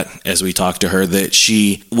see that as we talk to her,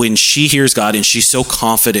 that when she hears God, and she's so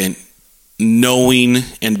confident knowing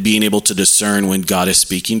and being able to discern when God is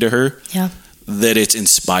speaking to her, that it's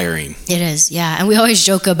inspiring. It is, yeah. And we always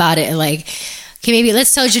joke about it, like, okay, maybe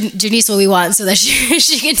let's tell Jeneise what we want so that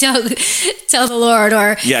she can tell the Lord.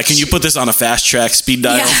 Or can you put this on a fast track speed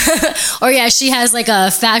dial? Or she has like a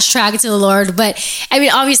fast track to the Lord. But I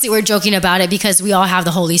mean, obviously we're joking about it because we all have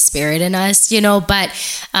the Holy Spirit in us, But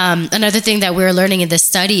another thing that we're learning in this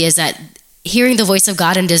study is that hearing the voice of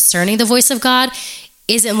God and discerning the voice of God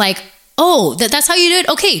isn't like, oh, that's how you do it?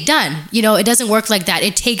 Okay, done. It doesn't work like that.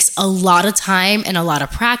 It takes a lot of time and a lot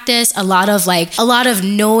of practice, a lot of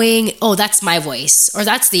knowing, oh, that's my voice, or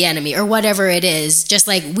that's the enemy, or whatever it is, just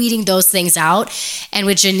like weeding those things out. And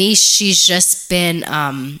with Jeneise, she's just been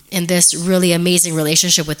in this really amazing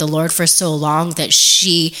relationship with the Lord for so long that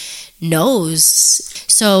she knows.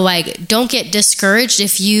 So don't get discouraged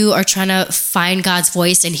if you are trying to find God's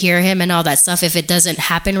voice and hear him and all that stuff. If it doesn't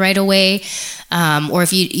happen right away, or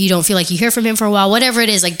if you don't feel like you hear from him for a while, whatever it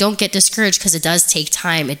is, don't get discouraged, because it does take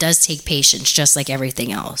time. It does take patience, just like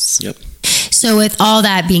everything else. Yep. So with all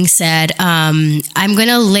that being said, I'm going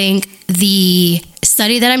to link the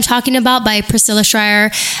study that I'm talking about by Priscilla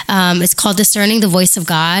Schreier. It's called Discerning the Voice of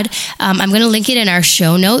God. I'm going to link it in our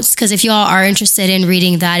show notes, because if you all are interested in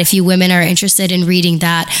reading that, if you women are interested in reading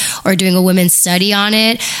that or doing a women's study on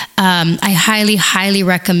it, I highly, highly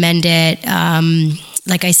recommend it.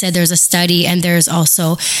 Like I said, there's a study and there's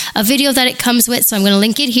also a video that it comes with. So I'm going to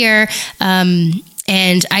link it here.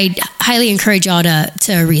 And I highly encourage y'all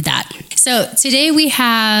to read that. So today we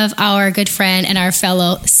have our good friend and our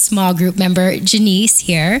fellow small group member, Jeneise,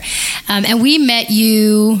 here. And we met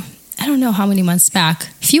you, I don't know how many months back,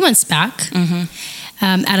 a few months back,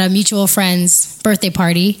 at a mutual friend's birthday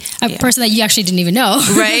party, a person that you actually didn't even know.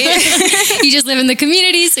 Right. You just live in the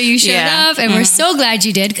community, so you showed up, and we're so glad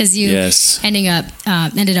you did, because you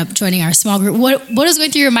ended up joining our small group. What was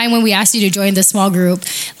going through your mind when we asked you to join the small group?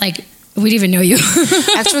 We didn't even know you.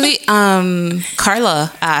 Actually,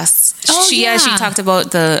 Carla asked. She talked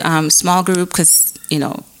about the small group, because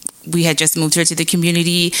we had just moved her to the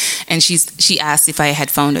community, and she asked if I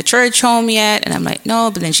had found a church home yet, and I'm like,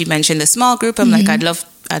 no. But then she mentioned the small group. I'm like, I'd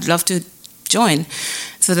love to join.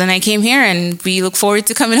 So then I came here, and we look forward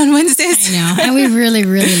to coming on Wednesdays. I know, and we really,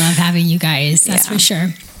 really love having you guys. That's for sure.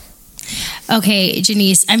 Okay,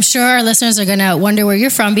 Jeneise, I'm sure our listeners are going to wonder where you're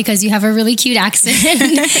from, because you have a really cute accent.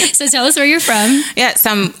 So tell us where you're from. Yes,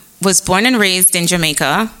 I was born and raised in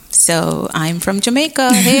Jamaica. So I'm from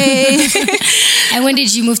Jamaica. Hey. And when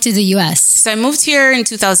did you move to the U.S.? So I moved here in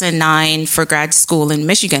 2009 for grad school in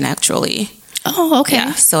Michigan, actually. Oh, okay.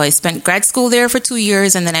 Yeah, so I spent grad school there for 2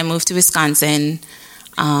 years, and then I moved to Wisconsin.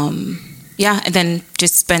 And then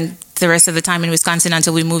just spent the rest of the time in Wisconsin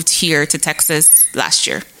until we moved here to Texas last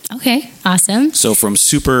year. Okay, awesome. So from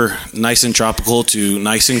super nice and tropical to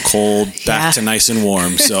nice and cold, back to nice and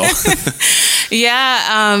warm. So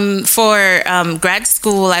for grad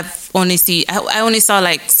school, I only saw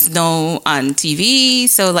snow on TV.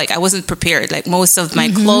 So I wasn't prepared. Most of my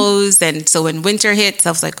clothes, and so when winter hit, I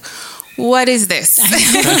was like, what is this?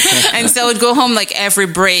 And so I would go home every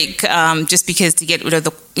break, just because to get rid of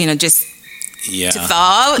the to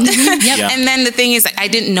thaw out. And then the thing is, I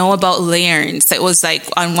didn't know about layering. So it was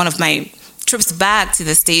on one of my trips back to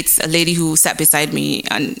the States, a lady who sat beside me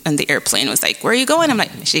on the airplane was like, where are you going? I'm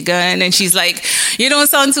like, Michigan. And she's like, you don't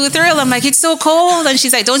sound too thrilled. I'm like, it's so cold. And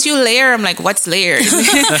she's like, don't you layer? I'm like, what's layered?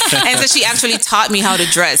 And so she actually taught me how to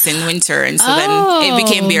dress in winter. And so then it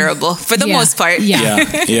became bearable for the most part. Yeah.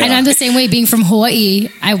 And I'm the same way, being from Hawaii.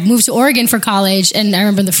 I moved to Oregon for college. And I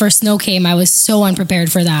remember the first snow came, I was so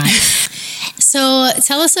unprepared for that. So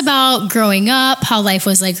tell us about growing up, how life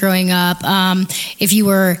was like growing up. If you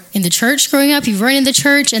were in the church growing up, you weren't in the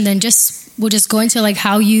church, and then we'll just go into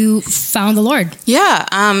how you found the Lord.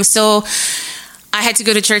 Yeah. So I had to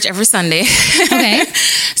go to church every Sunday. Okay.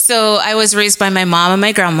 So I was raised by my mom and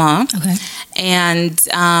my grandma. Okay. And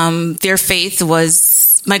their faith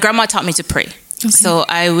was, my grandma taught me to pray. Okay. So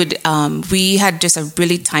I would, we had just a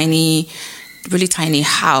really tiny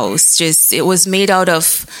house. Just, it was made out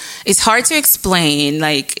of, it's hard to explain,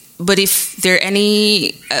 but if there are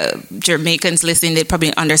any Jamaicans listening, they'd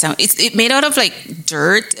probably understand. It made out of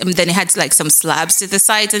dirt, and then it had some slabs to the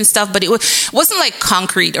sides and stuff, but it wasn't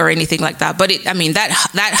concrete or anything like that. But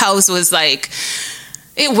that house was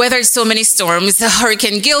it weathered so many storms. The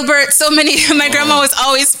Hurricane Gilbert, so many. My grandma was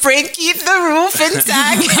always praying, keep the roof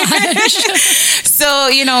intact. So,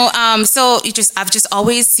 I've just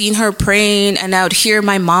always seen her praying, and I would hear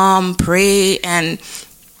my mom pray, and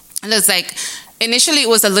it was like, initially it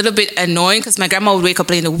was a little bit annoying because my grandma would wake up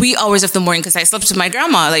late in the wee hours of the morning because I slept with my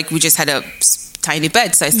grandma. Like, we just had a tiny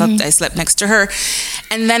bed, so I slept next to her.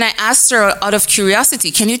 And then I asked her out of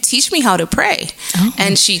curiosity, can you teach me how to pray? Oh.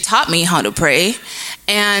 And she taught me how to pray.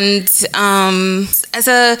 And as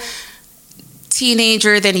a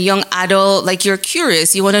teenager, then a young adult, like, you're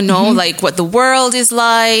curious. You want to know like what the world is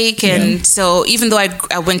like. And so even though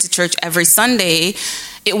I went to church every Sunday,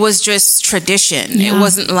 it was just tradition. It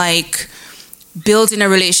wasn't like building a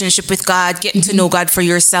relationship with God, getting to know God for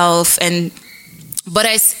yourself. But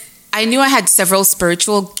I knew I had several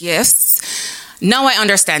spiritual gifts. Now I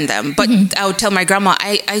understand them, but I would tell my grandma,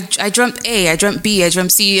 I dreamt A, I dreamt B, I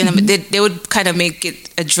dreamt C, and they would kind of make it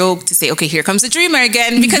a joke to say, okay, here comes the dreamer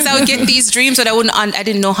again, because I would get these dreams, but I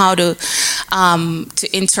didn't know how to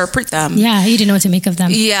interpret them. Yeah, you didn't know what to make of them.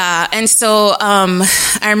 Yeah, and so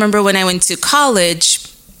I remember when I went to college,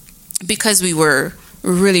 because we were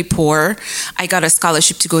really poor, I got a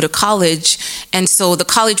scholarship to go to college, and so the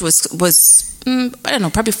college was I don't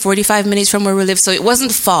know, probably 45 minutes from where we live, so it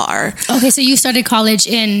wasn't far. Okay, so you started college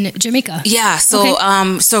in Jamaica. Yeah,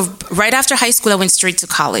 so so right after high school, I went straight to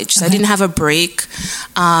college. So I didn't have a break.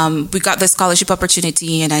 We got the scholarship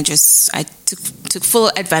opportunity, and I took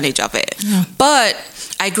full advantage of it. Yeah. But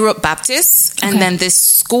I grew up Baptist, and then this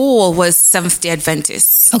school was Seventh-day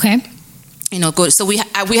Adventist. Okay. So we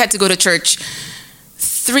had to go to church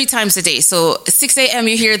 3 times a day. So 6 a.m.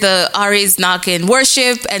 you hear the RAs knock in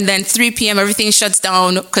worship, and then 3 p.m. everything shuts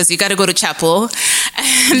down because you got to go to chapel.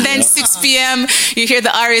 And then 6 p.m. you hear the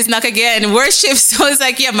RAs knock again, worship. So it's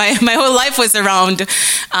like, my whole life was around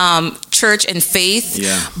church and faith.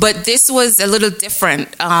 Yeah. But this was a little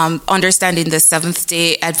different, understanding the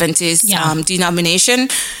Seventh-day Adventist denomination.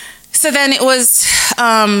 So then it was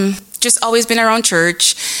just always been around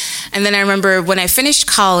church. And then I remember when I finished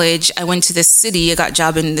college, I went to the city. I got a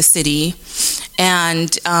job in the city. And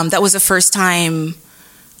that was the first time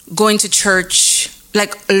going to church,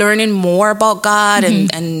 like learning more about God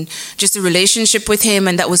and just a relationship with Him.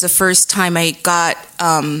 And that was the first time I got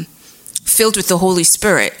filled with the Holy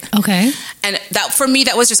Spirit. Okay. And that, for me,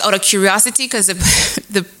 that was just out of curiosity, because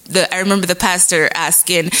I remember the pastor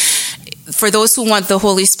asking, for those who want the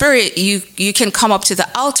Holy Spirit, you can come up to the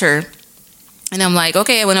altar. And I'm like,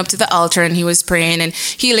 okay, I went up to the altar, and he was praying, and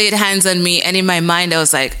he laid hands on me. And in my mind, I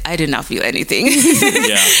was like, I did not feel anything.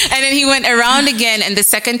 And then he went around again. And the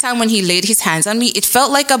second time when he laid his hands on me, it felt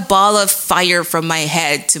like a ball of fire from my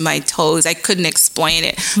head to my toes. I couldn't explain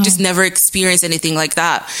it. Just never experienced anything like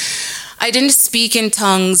that. I didn't speak in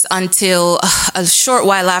tongues until a short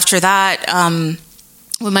while after that,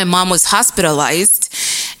 when my mom was hospitalized.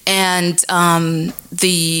 And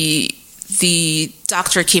the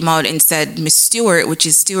doctor came out and said, Miss Stewart,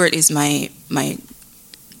 Stewart is my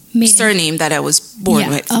surname that I was born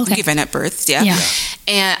with, given at birth. Yeah.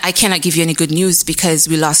 And I cannot give you any good news because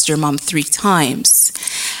we lost your mom 3 times.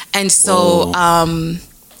 And so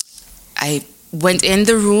I went in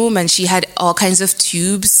the room, and she had all kinds of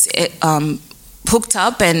tubes hooked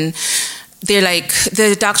up, and they're like,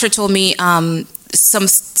 the doctor told me some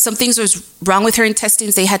things was wrong with her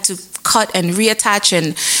intestines. They had to cut and reattach,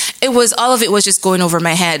 and all of it was just going over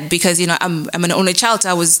my head, because I'm an only child, so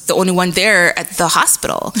I was the only one there at the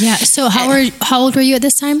hospital. Yeah. So how old were you at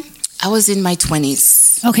this time? I was in my 20s.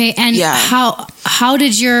 Okay, and how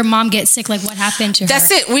did your mom get sick? Like, what happened to her?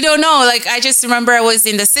 That's it. We don't know. Like, I just remember I was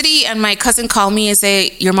in the city, and my cousin called me and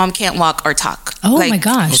say, your mom can't walk or talk. Oh, my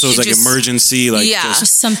gosh. So it was like emergency,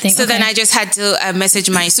 just something. So then I just had to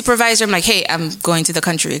message my supervisor. I'm like, hey, I'm going to the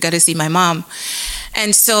country. I got to see my mom.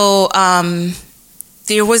 And so I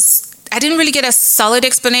didn't really get a solid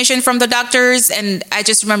explanation from the doctors. And I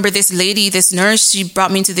just remember this lady, this nurse, she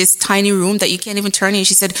brought me into this tiny room that you can't even turn in.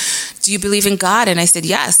 She said, do you believe in God? And I said,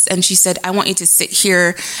 yes. And she said, I want you to sit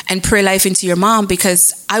here and pray life into your mom,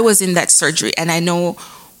 because I was in that surgery and I know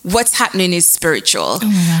what's happening is spiritual. Oh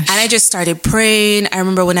my gosh. And I just started praying. I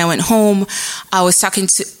remember when I went home, I was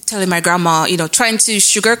telling my grandma, trying to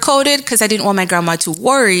sugarcoat it, because I didn't want my grandma to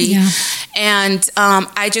worry. Yeah. And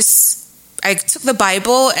I took the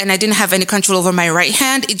Bible, and I didn't have any control over my right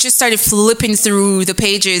hand. It just started flipping through the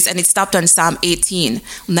pages, and it stopped on Psalm 18. I'll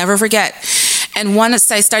never forget. And once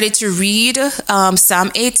I started to read Psalm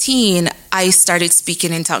 18, I started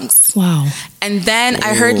speaking in tongues. Wow. And then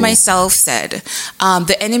I heard myself said,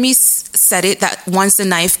 the enemy said it, that once the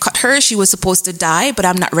knife cut her, she was supposed to die, but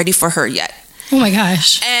I'm not ready for her yet. Oh my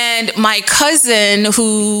gosh. And my cousin,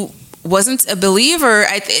 who wasn't a believer,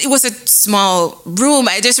 it was a small room.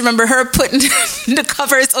 I just remember her putting the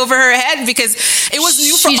covers over her head because it was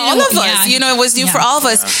new for all of us. You know, it was new for all of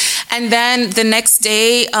us. And then the next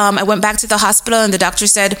day, I went back to the hospital and the doctor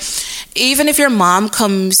said, even if your mom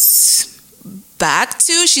comes back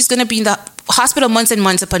to, she's going to be in the hospital months and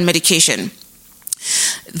months upon medication.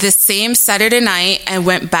 The same Saturday night, I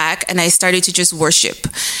went back and I started to just worship.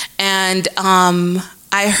 And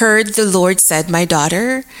I heard the Lord said, my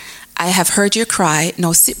daughter, I have heard your cry.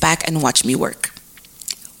 Now sit back and watch me work.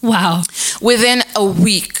 Wow. Within a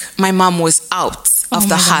week, my mom was out of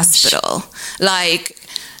the hospital. Like,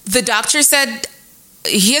 the doctor said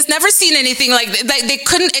he has never seen anything like they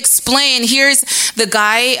couldn't explain. Here's the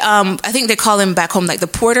guy, I think they call him back home, like the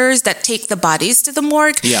porters that take the bodies to the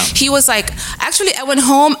morgue. Yeah. He was like, actually, I went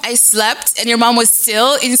home, I slept, and your mom was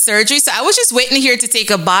still in surgery. So I was just waiting here to take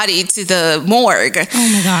a body to the morgue.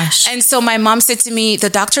 Oh my gosh. And so my mom said to me, the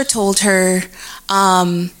doctor told her,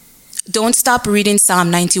 don't stop reading Psalm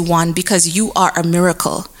 91 because you are a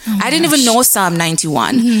miracle. I didn't even know Psalm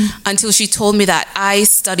 91 until she told me that. I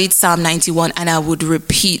studied Psalm 91 and I would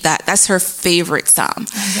repeat that. That's her favorite Psalm.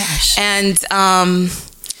 Oh my gosh. And,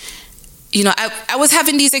 you know, I was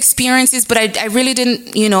having these experiences, but I really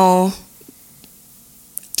didn't, you know,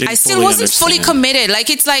 I still wasn't fully committed. Like,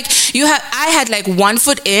 it's like I had like 1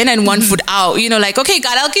 foot in and 1 foot out, you know, like, okay,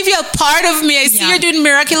 God, I'll give you a part of me. I see you're doing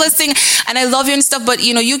miraculous thing and I love you and stuff, but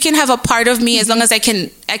you know, you can have a part of me as long as I can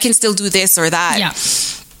still do this or that. Yeah.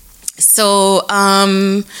 So,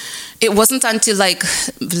 it wasn't until like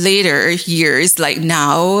later years, like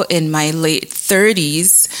now in my late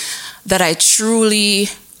 30s, that I truly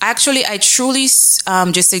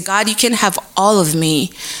just said, God, you can have all of me.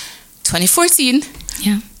 2014.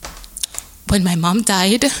 Yeah. When my mom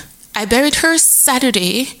died, I buried her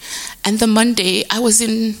Saturday, and the Monday I was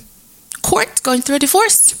in court going through a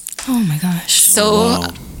divorce. Oh my gosh. So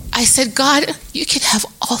I said, God, you can have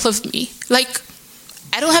all of me. Like,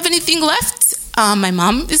 I don't have anything left. My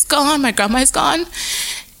mom is gone, my grandma is gone,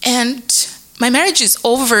 and my marriage is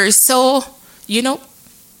over. So, you know,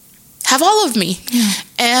 have all of me. Yeah.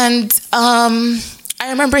 And I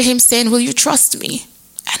remember him saying, will you trust me?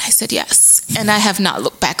 And I said, yes. And I have not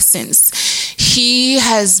looked back since. He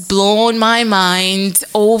has blown my mind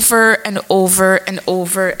over and over and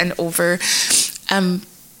over and over. I'm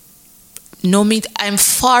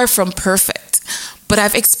far from perfect, but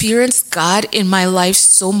I've experienced God in my life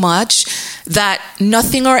so much that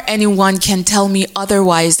nothing or anyone can tell me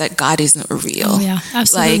otherwise that God isn't real. Oh, yeah,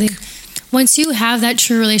 absolutely. Like, once you have that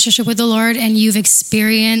true relationship with the Lord and you've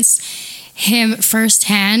experienced Him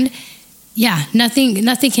firsthand, yeah, nothing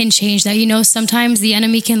can change that. You know, sometimes the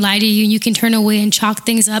enemy can lie to you and you can turn away and chalk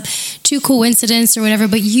things up to coincidence or whatever,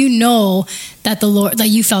 but you know that the Lord, that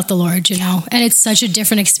you felt the Lord, you know, and it's such a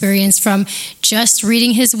different experience from just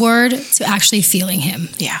reading His word to actually feeling Him.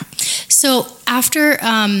 Yeah. So after,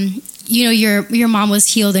 you know, your mom was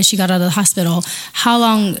healed and she got out of the hospital, how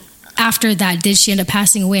long after that did she end up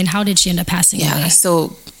passing away, and how did she end up passing away? Yeah,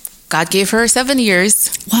 so God gave her 7 years.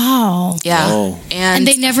 Wow. Yeah. Oh. And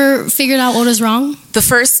they never figured out what was wrong? The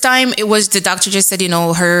first time it was, the doctor just said, you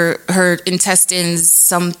know, her intestines,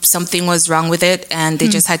 something was wrong with it, and they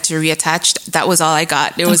just had to reattach. That was all I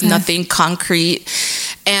got. There was nothing concrete.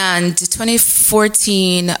 And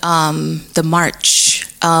 2014, the March,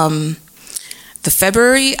 the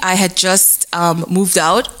February, I had just moved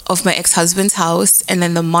out of my ex-husband's house. And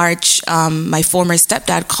then the March, my former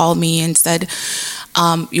stepdad called me and said,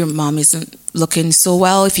 your mom isn't looking so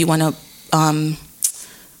well. If you want to,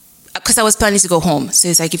 because I was planning to go home. So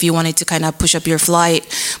it's like, if you wanted to kind of push up your flight.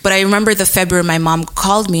 But I remember the February, my mom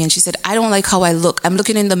called me and she said, I don't like how I look. I'm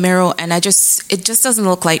looking in the mirror and it just doesn't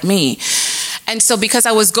look like me. And so because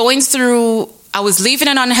I was leaving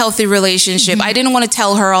an unhealthy relationship. I didn't want to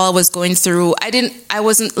tell her all I was going through. I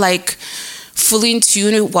wasn't like fully in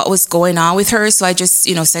tune with what was going on with her. So I just,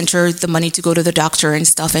 you know, sent her the money to go to the doctor and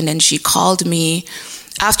stuff. And then she called me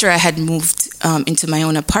after I had moved into my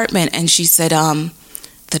own apartment. And she said,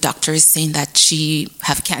 the doctor is saying that she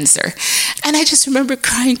have cancer. And I just remember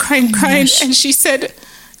crying. Gosh. And she said,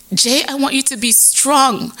 Jay, I want you to be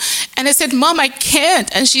strong. And I said, Mom, I can't.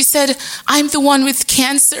 And she said, I'm the one with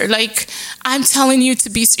cancer. Like, I'm telling you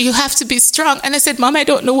you have to be strong. And I said, Mom, I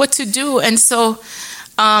don't know what to do. And so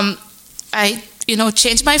I, you know,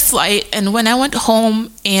 changed my flight. And when I went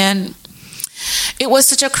home, and it was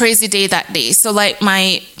such a crazy day that day. So like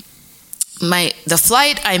the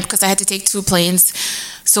flight, because I had to take 2 planes.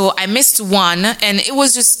 So I missed one, and there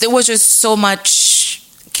was just so much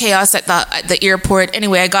chaos at the airport.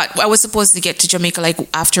 Anyway, I was supposed to get to Jamaica like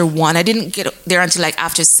after 1. I didn't get there until like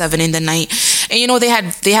after 7 in the night. And you know, they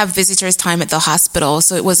have visitors time at the hospital.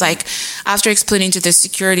 So it was like after explaining to the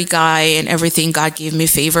security guy and everything, God gave me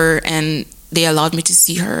favor and they allowed me to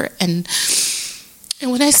see her. And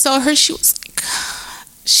when I saw her, she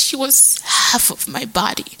was half of my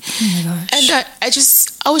body. Oh my gosh. And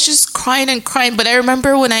I was just crying and crying. But I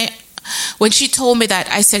remember when she told me that,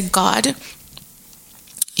 I said, God,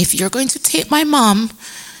 if you're going to take my mom,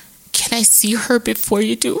 can I see her before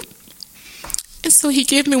you do? And so he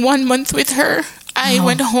gave me 1 month with her. I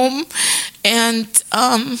went home and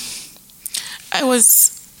I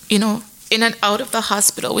was, in and out of the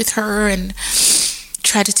hospital with her and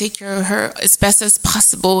tried to take care of her as best as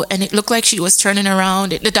possible. And it looked like she was turning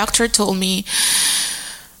around. The doctor told me,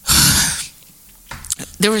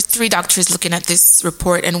 there were 3 doctors looking at this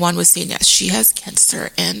report, and one was saying, yes, she has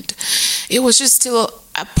cancer. And it was just still,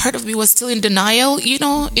 a part of me was still in denial,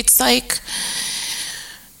 it's like.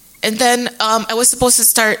 And then I was supposed to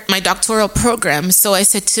start my doctoral program. So I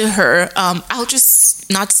said to her, I'll just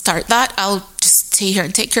not start that. I'll just stay here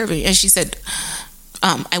and take care of you. And she said,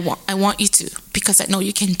 I want you to, because I know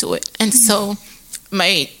you can do it. And so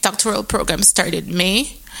my doctoral program started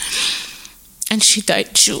May, and she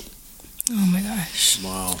died June. Oh my gosh.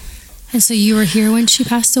 Wow. And so you were here when she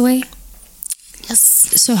passed away? Yes.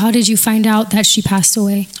 So how did you find out that she passed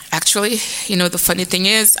away? Actually, the funny thing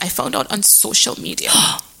is, I found out on social media.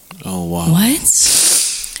 Oh, wow.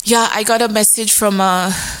 What? Yeah, I got a message from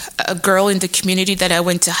a girl in the community that I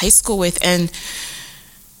went to high school with, and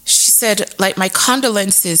she said, like, my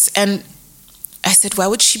condolences. And I said, why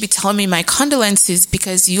would she be telling me my condolences?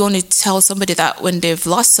 Because you only tell somebody that when they've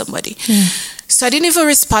lost somebody. Yeah. So I didn't even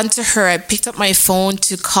respond to her. I picked up my phone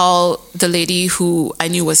to call the lady who I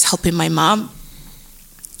knew was helping my mom.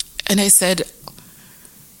 And I said,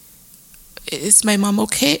 is my mom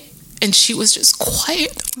okay? And she was just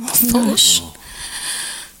quiet on the phone.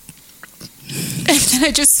 And then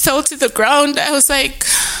I just fell to the ground. I was like,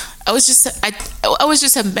 I was just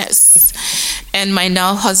a mess. And my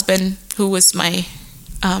now husband, who was my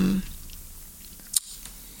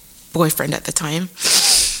boyfriend at the time,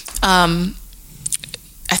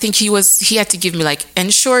 I think he had to give me like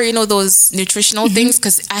Ensure, those nutritional things,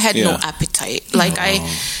 because I had no appetite. Like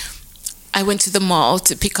I went to the mall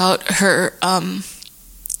to pick out her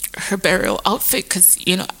burial outfit, because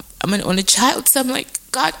I'm an only child, so I'm like,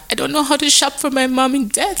 God, I don't know how to shop for my mom in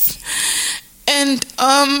death. And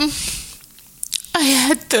I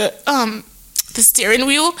had the steering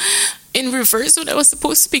wheel in reverse when I was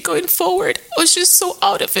supposed to be going forward. I was just so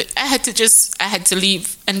out of it. I had to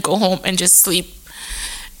leave and go home and just sleep.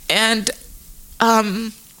 And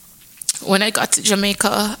when I got to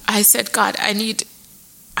Jamaica, I said, God, I need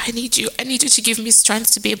you. I need you to give me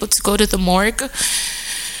strength to be able to go to the morgue.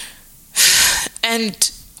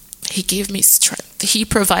 And he gave me strength. He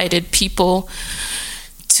provided people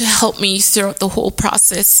to help me throughout the whole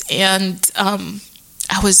process. And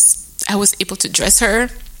I was able to dress her.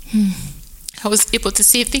 I was able to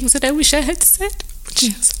say things that I wish I had said.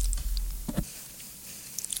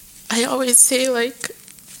 I always say, like,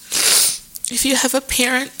 if you have a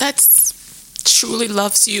parent that truly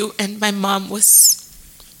loves you, and my mom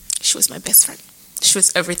she was my best friend. She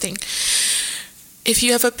was everything. If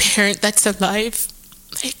you have a parent that's alive,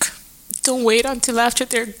 like, don't wait until after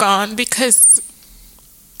they're gone, because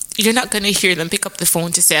you're not going to hear them pick up the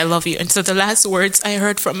phone to say, I love you. And so the last words I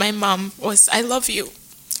heard from my mom was, I love you.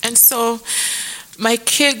 And so my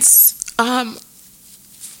kids,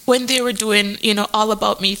 when they were doing, all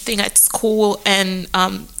about me thing at school, and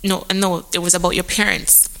no, it was about your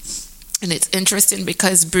parents. And it's interesting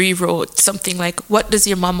because Bree wrote something like, what does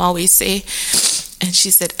your mom always say? And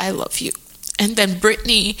she said, I love you. And then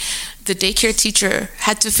Brittany, the daycare teacher,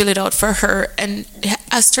 had to fill it out for her and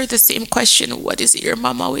asked her the same question, what is it your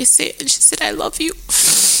mom always say? And she said, I love you.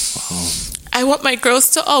 Wow. I want my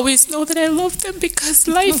girls to always know that I love them, because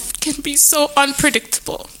life can be so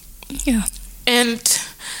unpredictable. Yeah. And,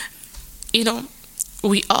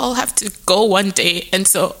 we all have to go one day. And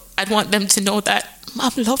so I'd want them to know that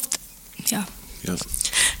mom loved them. Yeah. Yes.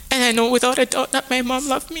 And I know without a doubt that my mom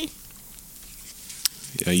loved me.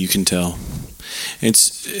 Yeah, you can tell.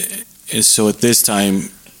 It's so at this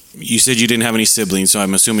time, you said you didn't have any siblings, so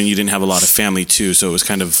I'm assuming you didn't have a lot of family too. So it was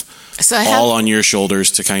kind of all on your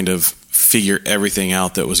shoulders to kind of figure everything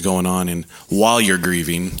out that was going on, and while you're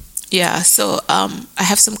grieving. Yeah. So I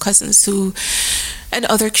have some cousins and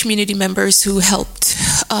other community members who helped,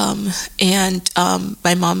 and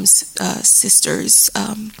my mom's sisters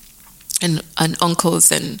and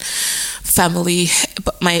uncles and family.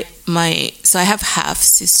 But so I have half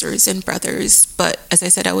sisters and brothers, but as I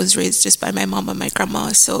said, I was raised just by my mom and my grandma.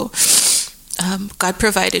 So God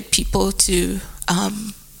provided people to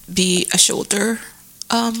be a shoulder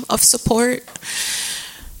of support.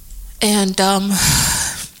 And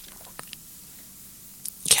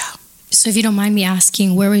So if you don't mind me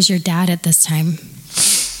asking, where was your dad at this time?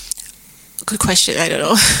 Good question. I don't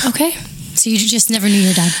know. Okay. So you just never knew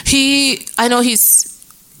your dad? I know he's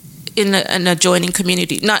in an adjoining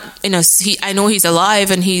community. Not in a. I know he's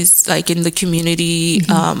alive and he's like in the community.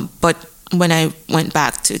 But when I went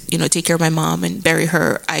back to take care of my mom and bury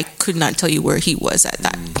her, I could not tell you where he was at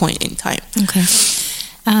that point in time. Okay.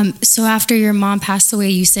 So after your mom passed away,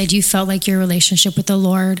 you said you felt like your relationship with the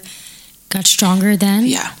Lord got stronger then?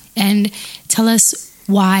 Yeah. And tell us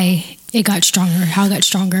why it got stronger, how it got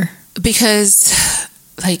stronger. Because,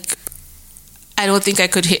 I don't think I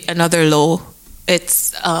could hit another low.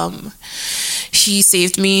 It's, he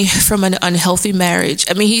saved me from an unhealthy marriage.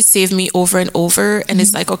 I mean, he saved me over and over. And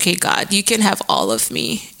it's like, okay, God, you can have all of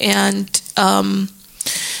me. And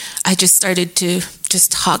I just started to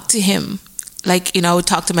just talk to him. I would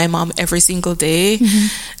talk to my mom every single day.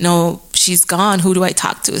 No, she's gone. Who do I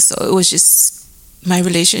talk to? So it was just, my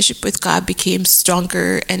relationship with God became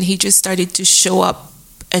stronger, and he just started to show up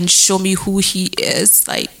and show me who he is.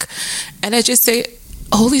 And I just say,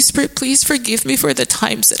 Holy Spirit, please forgive me for the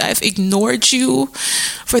times that I've ignored you,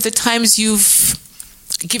 for the times you've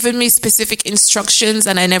given me specific instructions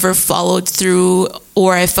and I never followed through,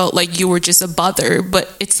 or I felt like you were just a bother.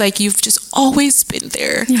 But it's like you've just always been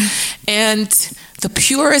there. Yeah. And the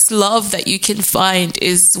purest love that you can find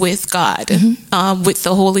is with God, with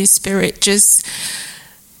the Holy Spirit.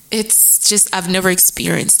 It's just, I've never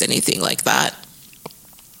experienced anything like that.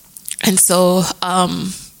 And so,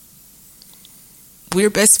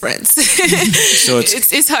 we're best friends. So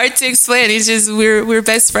it's hard to explain. It's just, we're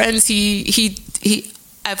best friends.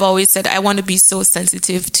 I've always said, I want to be so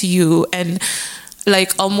sensitive to you. And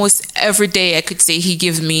almost every day I could say he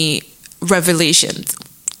gives me revelations.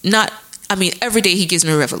 Every day he gives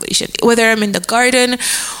me revelation. Whether I'm in the garden,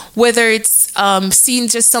 whether it's seeing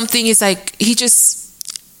just something, is he just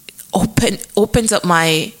opens up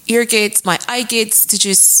my ear gates, my eye gates, to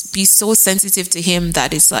just be so sensitive to him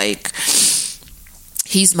that it's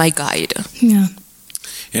he's my guide. Yeah.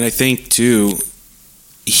 And I think too,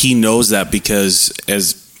 he knows that because,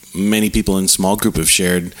 as many people in small group have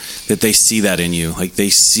shared, that they see that in you. They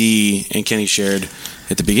see, and Kenny shared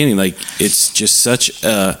at the beginning, it's just such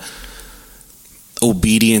a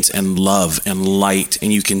obedience and love and light,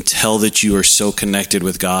 and you can tell that you are so connected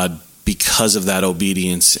with God because of that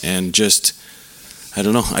obedience. And just, I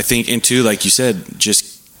don't know, I think, and too, like you said,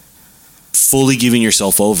 just fully giving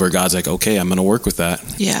yourself over. God's like, okay, I'm going to work with that.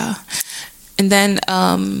 Yeah. And then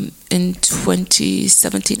in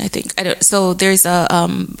 2017, I think. So there's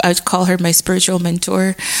I would call her my spiritual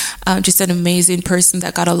mentor, just an amazing person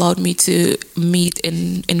that God allowed me to meet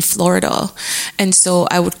in Florida. And so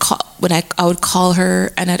I would call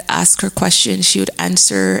her and I'd ask her questions, she would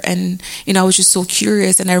answer, and I was just so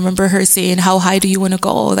curious. And I remember her saying, "How high do you want to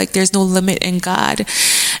go? There's no limit in God."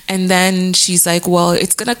 And then she's like, "Well,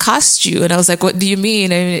 it's gonna cost you." And I was like, "What do you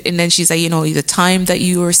mean?" And then she's like, the time that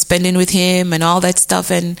you were spending with him and all that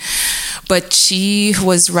stuff. But she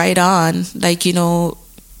was right on.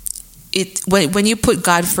 When you put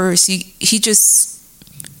God first, he just,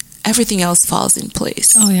 everything else falls in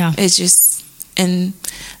place. Oh yeah. It's just, and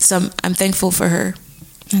so I'm thankful for her.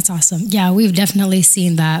 That's awesome. Yeah, we've definitely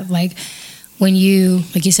seen that. When you,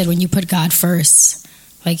 like you said, when you put God first,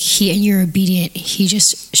 he, and you're obedient, he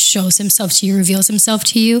just shows himself to you, reveals himself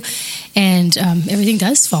to you, and everything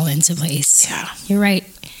does fall into place. Yeah. You're right.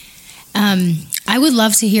 I would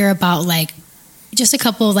love to hear about just a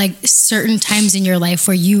couple certain times in your life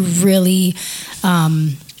where you really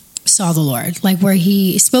saw the Lord, where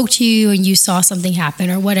he spoke to you and you saw something happen,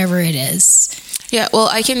 or whatever it is. Yeah, well,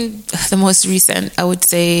 the most recent I would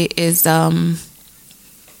say is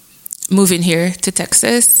moving here to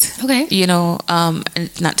Texas. Okay.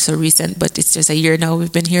 And not so recent, but it's just a year now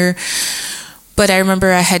we've been here. But I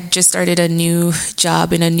remember I had just started a new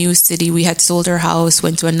job in a new city. We had sold our house,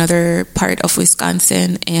 went to another part of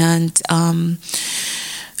Wisconsin, and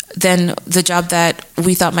then the job that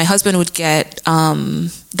we thought my husband would get,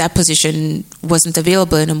 that position wasn't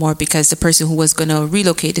available anymore because the person who was going to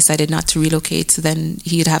relocate decided not to relocate. So then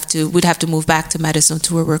we'd have to move back to Madison,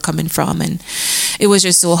 to where we're coming from. And it was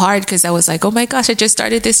just so hard because I was like, oh my gosh, I just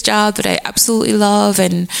started this job that I absolutely love.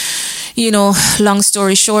 And, long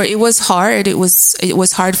story short, it was hard. It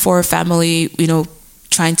was hard for a family,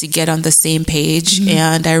 trying to get on the same page.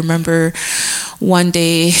 And I remember one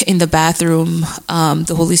day in the bathroom,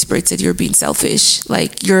 the Holy Spirit said, "You're being selfish.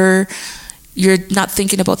 Like you're not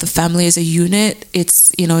thinking about the family as a unit.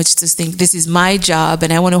 It's, it's just think this is my job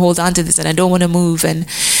and I want to hold on to this and I don't want to move." And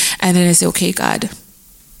then I say, "Okay, God,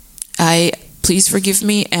 please forgive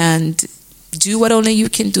me and do what only you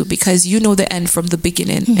can do, because you know the end from the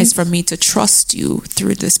beginning. It's for me to trust you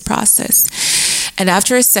through this process." And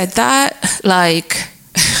after I said that, like,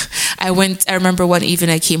 I remember one evening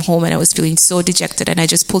I came home and I was feeling so dejected, and I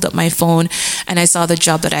just pulled up my phone and I saw the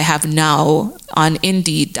job that I have now on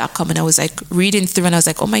Indeed.com, and I was like reading through and I was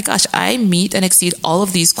like, oh my gosh, I meet and exceed all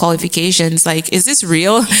of these qualifications. Like, is this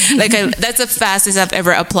real? Like, that's the fastest I've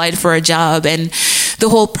ever applied for a job, and the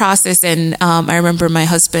whole process. And I remember my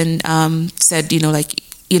husband said,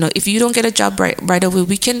 if you don't get a job right away,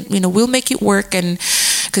 we can, we'll make it work. And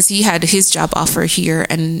because he had his job offer here,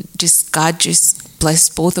 and God just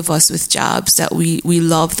blessed both of us with jobs that we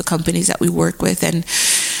love, the companies that we work with. And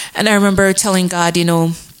I remember telling God,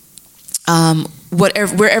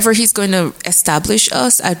 wherever he's going to establish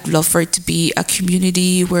us, I'd love for it to be a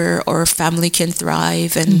community where our family can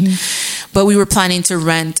thrive. And but we were planning to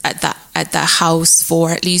rent at that house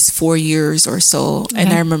for at least 4 years or so. Okay.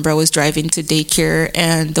 And I remember I was driving to daycare,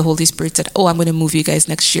 and the Holy Spirit said, "Oh, I'm going to move you guys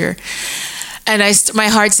next year." And my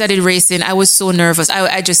heart started racing. I was so nervous.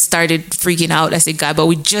 I just started freaking out. I said, "God, but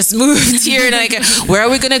we just moved here. And like, where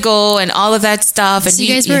are we going to go?" And all of that stuff. And so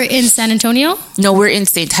you guys were in San Antonio? No, we're in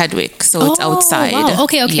St. Hedwig. So it's outside. Wow.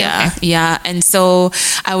 Okay. Yeah. And so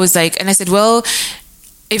I was like, and I said, well,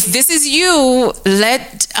 if this is you,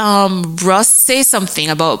 let Russ say something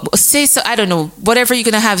I don't know, whatever you're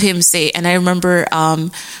going to have him say. And I remember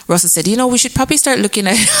Russell said, we should probably start looking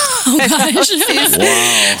at houses.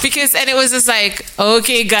 Wow. Because, and it was just like,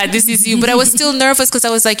 okay, God, this is you. But I was still nervous because I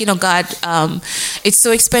was like, God, it's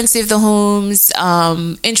so expensive, the homes,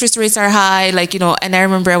 interest rates are high, and I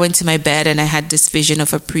remember I went to my bed and I had this vision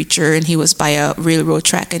of a preacher, and he was by a railroad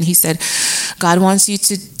track, and he said, God wants you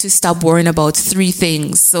to stop worrying about 3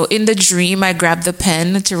 things. So in the dream, I grabbed the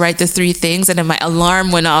pen to write the 3 things, and then my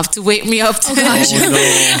alarm went off to wake me up. Oh, no.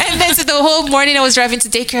 And then so the whole morning I was driving to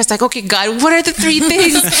daycare. I was like, okay, God, what are the 3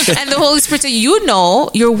 things? And the Holy Spirit said,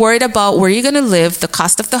 you're worried about where you're going to live, the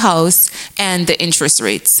cost of the house, and the interest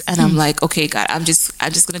rates. And I'm like, okay, God, I'm just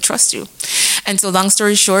going to trust you. And so long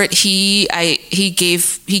story short, he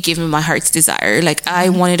gave me my heart's desire. Like, I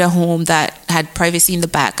wanted a home that had privacy in the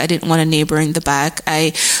back. I didn't want a neighbor in the back.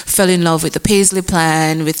 I fell in love with the Paisley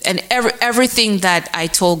plan, and everything that I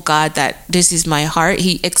told God that this is my heart,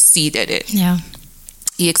 he exceeded it. Yeah.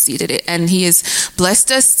 He exceeded it. And he has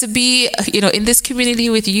blessed us to be, in this community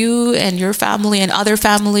with you and your family and other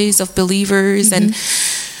families of believers. And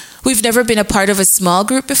we've never been a part of a small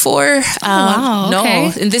group before. Wow. Okay.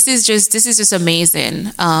 No. And this is just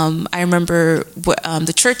amazing. I remember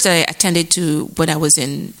the church that I attended to when I was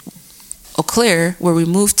in Eau Claire, where we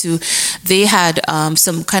moved to, they had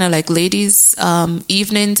some kind of like ladies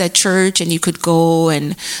evenings at church, and you could go.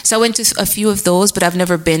 And so I went to a few of those, but I've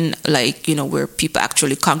never been like, where people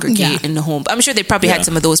actually congregate in the home. I'm sure they probably had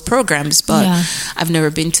some of those programs, but I've never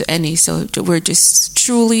been to any. So we're just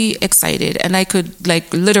truly excited. And I could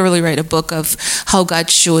like literally write a book of how God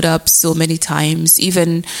showed up so many times,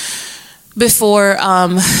 even before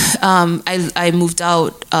I moved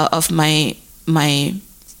out of my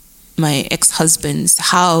ex-husband's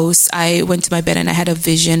house. I went to my bed and I had a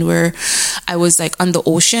vision where I was like on the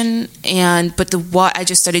ocean, but I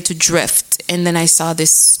just started to drift, and then I saw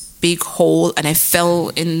this big hole and I fell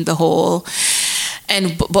in the hole.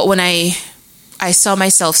 But when I saw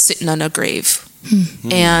myself sitting on a grave,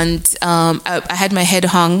 and I had my head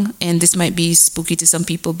hung, and this might be spooky to some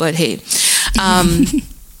people, but hey.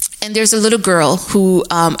 And there's a little girl who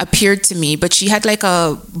appeared to me, but she had like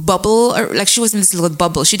a bubble, or like she was in this little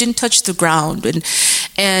bubble. She didn't touch the ground,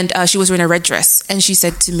 and she was wearing a red dress. And she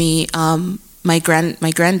said to me, "My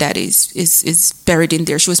granddaddy is buried in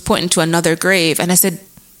there." She was pointing to another grave, and I said,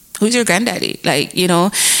 "Who's your granddaddy?"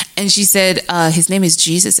 And she said, his name is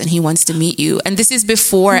Jesus, and he wants to meet you. And this is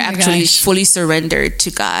before I actually fully surrendered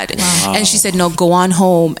to God. Wow. And she said, no, go on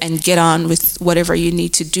home and get on with whatever you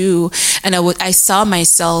need to do. And I saw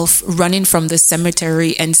myself running from the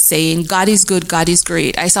cemetery and saying, God is good, God is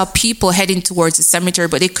great. I saw people heading towards the cemetery,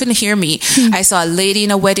 but they couldn't hear me. I saw a lady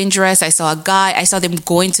in a wedding dress. I saw a guy. I saw them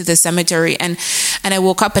going to the cemetery. And I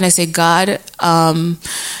woke up and I said, God,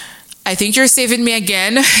 I think you're saving me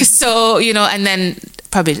again. So, and then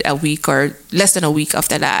probably a week or less than a week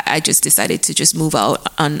after that, I just decided to just move out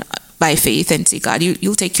by faith and say, God,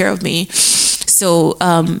 you'll take care of me. So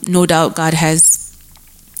no doubt God has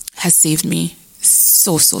saved me.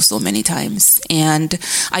 so many times. And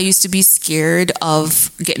I used to be scared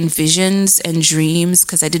of getting visions and dreams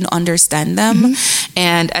because I didn't understand them.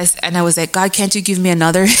 And I was like, God, can't you give me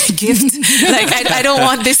another gift? Like, I don't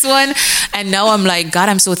want this one. And now I'm like, God,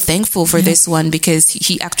 I'm so thankful for this one, because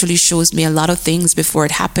he actually shows me a lot of things before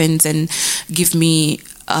it happens and give me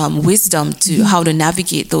wisdom to how to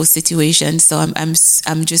navigate those situations. So I'm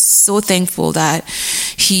just so thankful that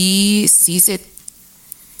he sees it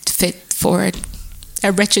fit for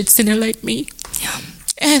a wretched sinner like me. Yeah.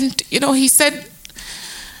 And he said,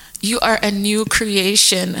 you are a new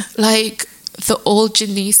creation. Like, the old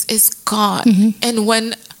Jeneise is gone. And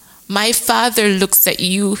when my Father looks at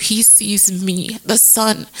you, he sees me, the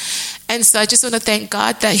Son. And so I just want to thank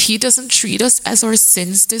God that he doesn't treat us as our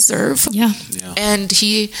sins deserve. Yeah. And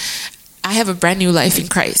I have a brand new life in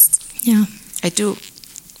Christ. Yeah. I do.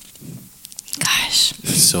 Gosh.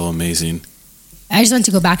 That's so amazing. I just want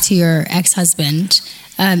to go back to your ex-husband.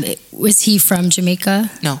 Was he from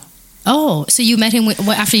Jamaica? No. Oh, so you met him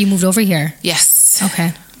after you moved over here? Yes.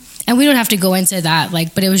 Okay. And we don't have to go into that,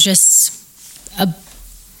 but it was just a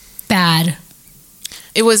bad.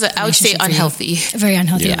 It was, I would say, unhealthy. A very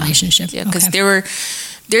unhealthy relationship. Yeah, because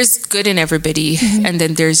there's good in everybody, and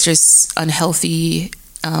then there's just unhealthy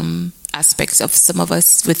aspects of some of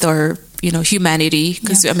us with our, humanity.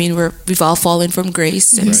 Because we've all fallen from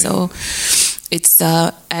grace, and so it's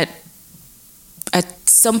at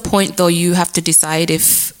some point though you have to decide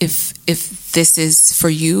if this is for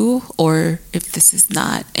you or if this is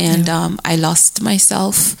not. And I lost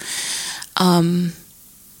myself, and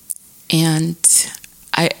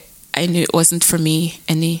I knew it wasn't for me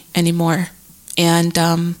anymore. And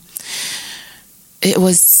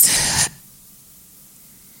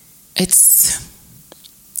it's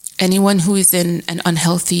anyone who is in an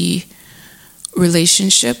unhealthy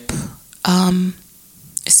relationship,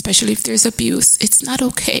 especially if there's abuse, it's not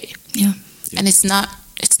okay. Yeah. And it's not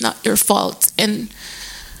your fault. And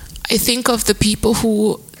I think of the people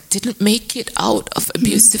who didn't make it out of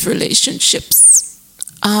abusive relationships.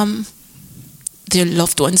 Their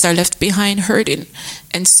loved ones are left behind hurting.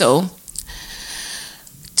 And so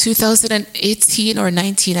 2018 or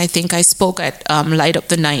 19, I think I spoke at Light Up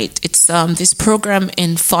the Night. It's this program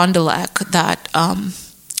in Fond du Lac that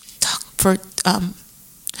for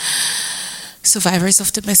survivors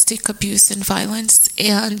of domestic abuse and violence.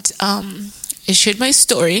 And I shared my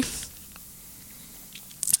story.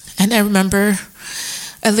 And I remember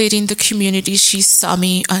a lady in the community, she saw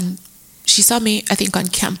me, I think, on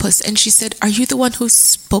campus. And she said, "Are you the one who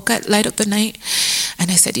spoke at Light Up the Night?"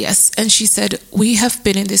 And I said, "Yes." And she said, "We have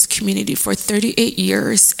been in this community for 38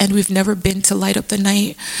 years and we've never been to Light Up the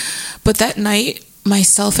Night. But that night,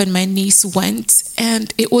 myself and my niece went,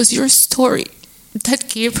 and it was your story that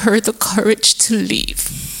gave her the courage to leave."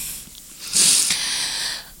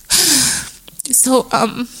 So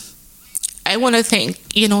I want to thank,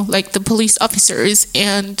 the police officers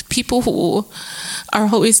and people who are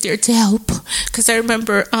always there to help. Because I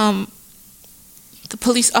remember the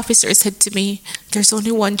police officer said to me, "There's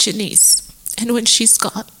only one Jeneise, and when she's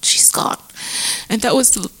gone, she's gone." And that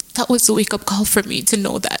was a wake-up call for me to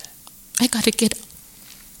know that I got to get up.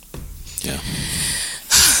 Yeah.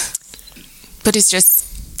 But it's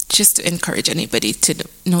just to encourage anybody to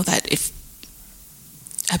know that if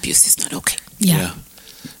abuse is not okay. Yeah.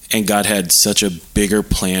 And God had such a bigger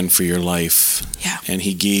plan for your life. Yeah. And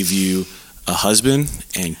he gave you a husband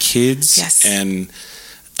and kids. Yes. And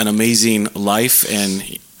an amazing life.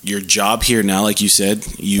 And your job here now, like you said,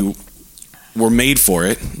 you were made for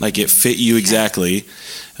it. Like, it fit you exactly.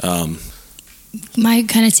 My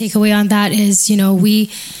kind of takeaway on that is,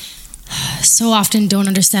 we so often don't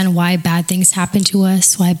understand why bad things happen to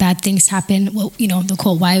us, why bad things happen. Well, the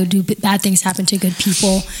quote, "Why do bad things happen to good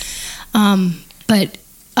people?" But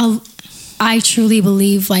I truly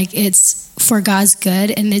believe it's for God's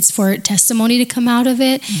good, and it's for testimony to come out of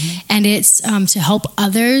it, and it's to help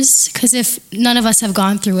others. Because if none of us have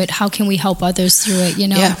gone through it, how can we help others through it?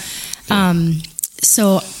 Yeah.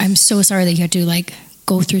 So I'm so sorry that you had to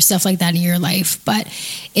go through stuff like that in your life, but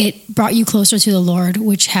it brought you closer to the Lord,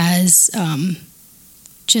 which has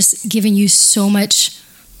just given you so much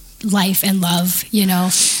life and love,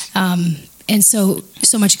 and so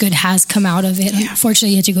much good has come out of it. Yeah. Unfortunately,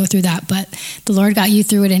 you had to go through that, but the Lord got you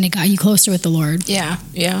through it, and it got you closer with the Lord. Yeah.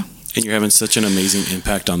 And you're having such an amazing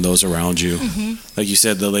impact on those around you. Like you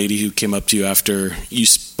said, the lady who came up to you after you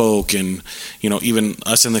spoke, and even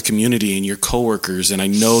us in the community and your coworkers. And I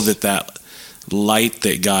know that light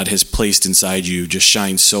that God has placed inside you just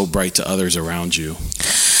shines so bright to others around you.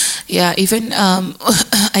 Yeah, even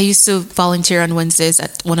I used to volunteer on Wednesdays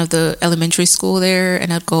at one of the elementary school there,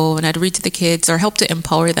 and I'd go and I'd read to the kids or help to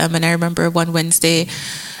empower them. And I remember one Wednesday,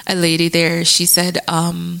 a lady there, she said,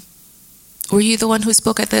 were you the one who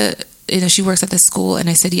spoke at the, she works at the school? And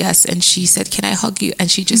I said, yes. And she said, can I hug you? And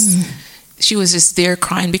she was just there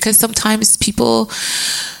crying, because sometimes people,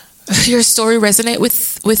 your story resonates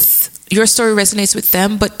with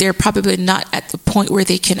them, but they're probably not at the point where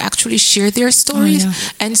they can actually share their stories.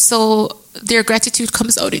 And so their gratitude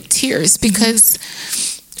comes out in tears, because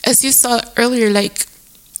as you saw earlier, like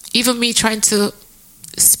even me trying to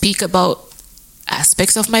speak about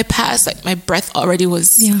aspects of my past, like my breath already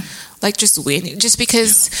was like just waning, just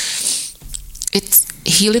because it's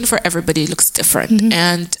healing for everybody looks different.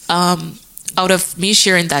 And out of me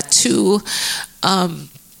sharing that too,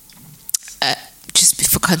 just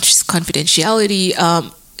for confidentiality,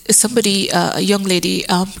 somebody, a young lady,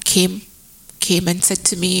 came and said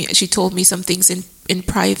to me, she told me some things in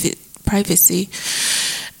privacy,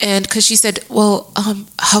 and because she said, well,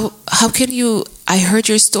 how can you, I heard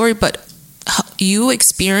your story, but you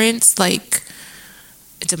experienced like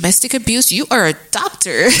domestic abuse, you are a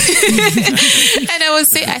doctor. And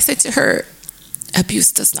I said to her,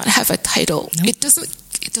 abuse does not have a title. It doesn't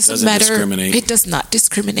matter. Discriminate. It does not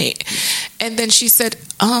discriminate. And then she said,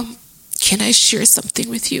 can I share something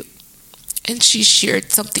with you? And she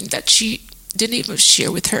shared something that she didn't even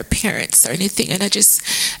share with her parents or anything. And I just,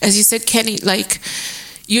 as you said, Kenny, like,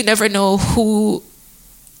 you never know who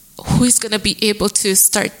is going to be able to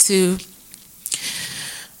start to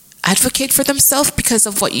advocate for themselves because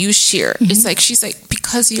of what you share. It's like, she's like,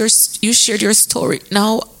 because you shared your story,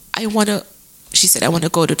 now she said, I want to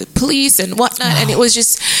go to the police and whatnot. And it was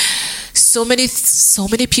just so many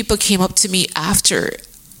people came up to me after,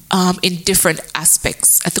 in different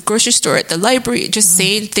aspects, at the grocery store, at the library, just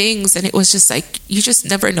saying things. And it was just like, you just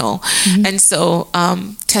never know. And so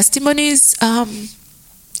testimonies,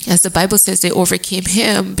 as the Bible says, they overcame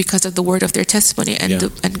him because of the word of their testimony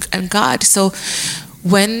and God. So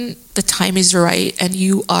when the time is right and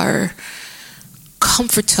you are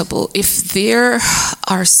comfortable, if there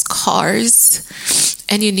are scars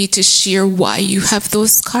and you need to share why you have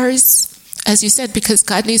those scars, as you said, because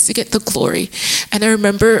God needs to get the glory. And I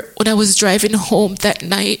remember when I was driving home that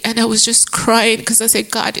night and I was just crying because I said,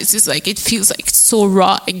 God, it's just like, it feels like it's so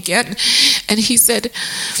raw again. And he said,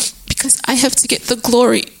 because I have to get the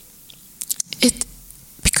glory.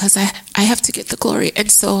 Because I have to get the glory.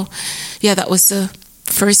 And so, that was the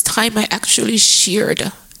first time I actually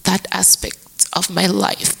shared that aspect of my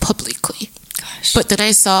life publicly. Gosh. But then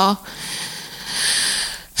I saw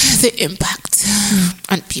the impact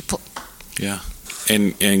on people. Yeah.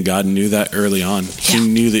 And God knew that early on. He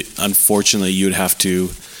knew that unfortunately you'd have to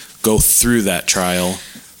go through that trial,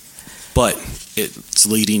 but it's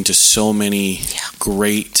leading to so many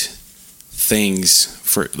great things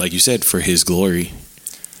for, like you said, for his glory.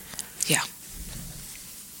 Yeah.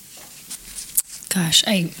 Gosh,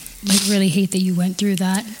 I really hate that you went through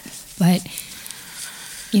that, but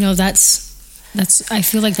that's I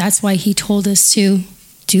feel like that's why he told us to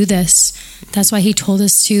do this. That's why he told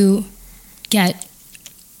us to get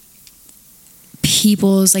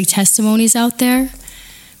people's like testimonies out there,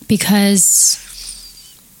 because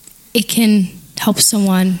it can help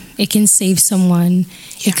someone, it can save someone.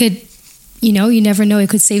 It could, you never know, it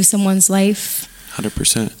could save someone's life.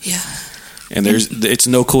 100%. Yeah. And it's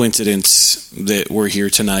no coincidence that we're here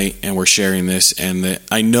tonight and we're sharing this, and that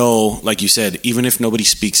I know, like you said, even if nobody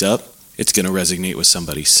speaks up, it's going to resonate with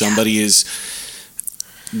somebody. Somebody is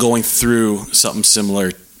going through something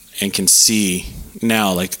similar and can see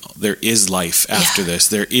now, like, there is life after this.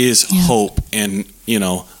 There is hope and,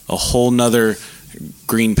 a whole nother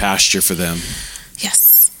green pasture for them.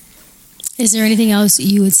 Yes. Is there anything else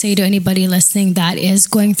you would say to anybody listening that is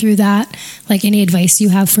going through that? Like, any advice you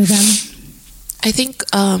have for them? I think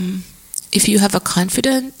if you have a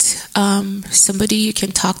confidant, somebody you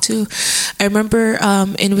can talk to. I remember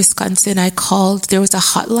in Wisconsin, there was a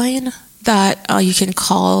hotline that you can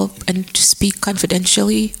call and speak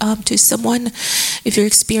confidentially to someone if you're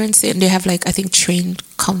experiencing it. And they have, like, I think trained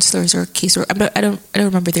counselors or caseworkers. I don't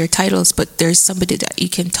remember their titles, but there's somebody that you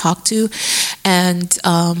can talk to, and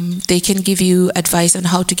they can give you advice on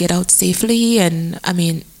how to get out safely. And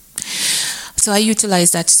so I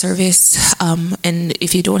utilize that service. And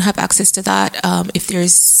if you don't have access to that, if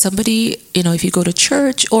there's somebody, if you go to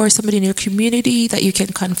church or somebody in your community that you can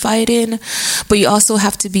confide in, but you also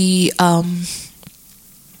have to be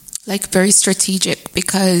very strategic,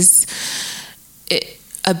 because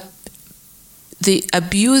the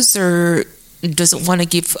abuser doesn't want to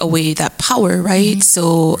give away that power, right?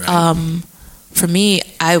 So for me,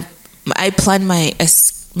 I planned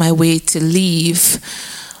my way to leave,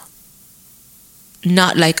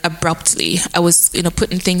 not like abruptly. I was,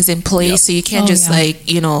 putting things in place. So you can't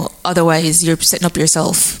otherwise you're setting up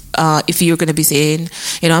yourself. If you're going to be saying,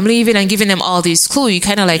 I'm leaving and giving them all these clues, you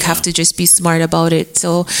kind of have to just be smart about it.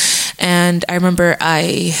 So, and I remember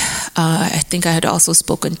I think I had also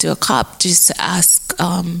spoken to a cop just to ask,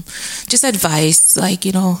 just advice,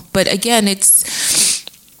 but again, it's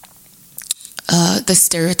the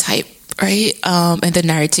stereotype, right? And the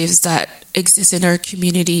narratives that exist in our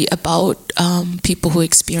community about people who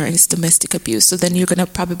experience domestic abuse. So then you're going to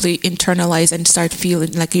probably internalize and start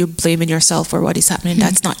feeling like you're blaming yourself for what is happening.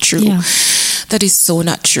 That's not true. Yeah. That is so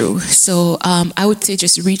not true. So I would say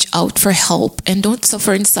just reach out for help and don't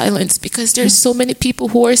suffer in silence, because there's so many people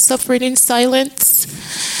who are suffering in silence.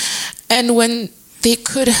 And when they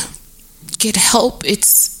could get help,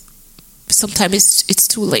 sometimes it's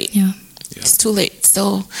too late. Yeah. It's too late.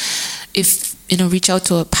 So if reach out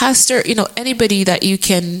to a pastor, anybody that you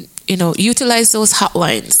can, utilize those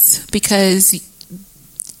hotlines, because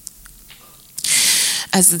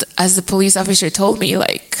as the police officer told me,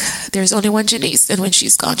 there's only one Jeneise, and when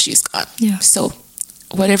she's gone, she's gone. Yeah. So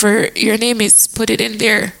whatever your name is, put it in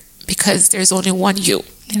there, because there's only one you.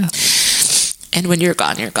 Yeah. And when you're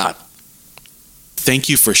gone, you're gone. Thank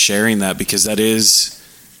you for sharing that, because that is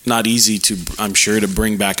not easy I'm sure, to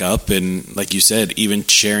bring back up. And like you said, even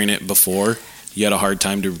sharing it before, you had a hard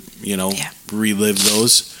time to, relive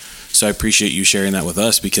those. So I appreciate you sharing that with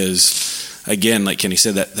us, because again, like Kenny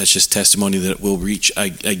said, that's just testimony that will reach, I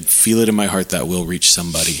feel it in my heart that will reach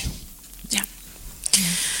somebody. Yeah.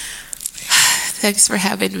 Thanks for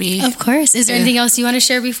having me. Of course. Is there anything else you want to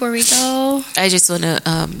share before we go? I just want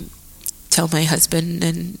to tell my husband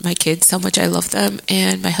and my kids how much I love them,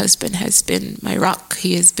 and my husband has been my rock.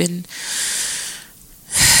 He has been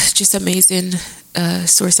just amazing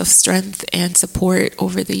source of strength and support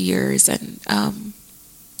over the years, and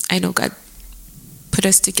I know God put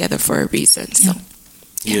us together for a reason. So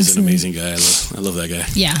he is an amazing guy. I love that guy.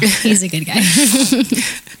 Yeah, he's a good guy.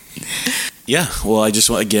 Yeah, well, I just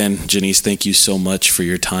want, again, Jeneise, thank you so much for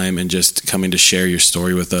your time and just coming to share your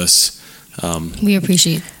story with us. We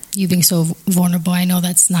appreciate you being so vulnerable. I know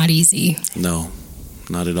that's not easy. No,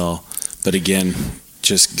 not at all. But again,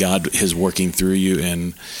 just God is working through you,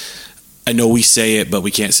 and I know we say it, but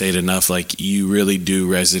we can't say it enough. You really do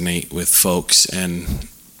resonate with folks, and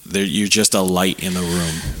you're just a light in the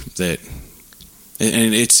room.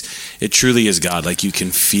 And it truly is God. You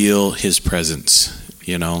can feel His presence,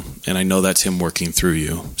 and I know that's Him working through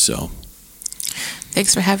you. So,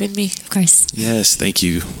 thanks for having me. Of course. Yes, thank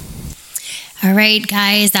you. All right,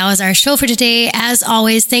 guys, that was our show for today. As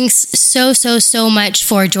always, thanks so much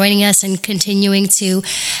for joining us and continuing to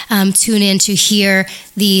tune in to hear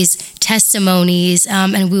these testimonies.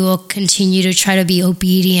 And we will continue to try to be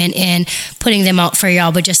obedient in putting them out for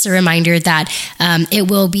y'all. But just a reminder that it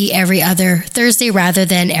will be every other Thursday rather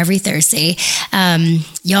than every Thursday.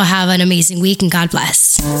 Y'all have an amazing week, and God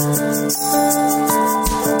bless.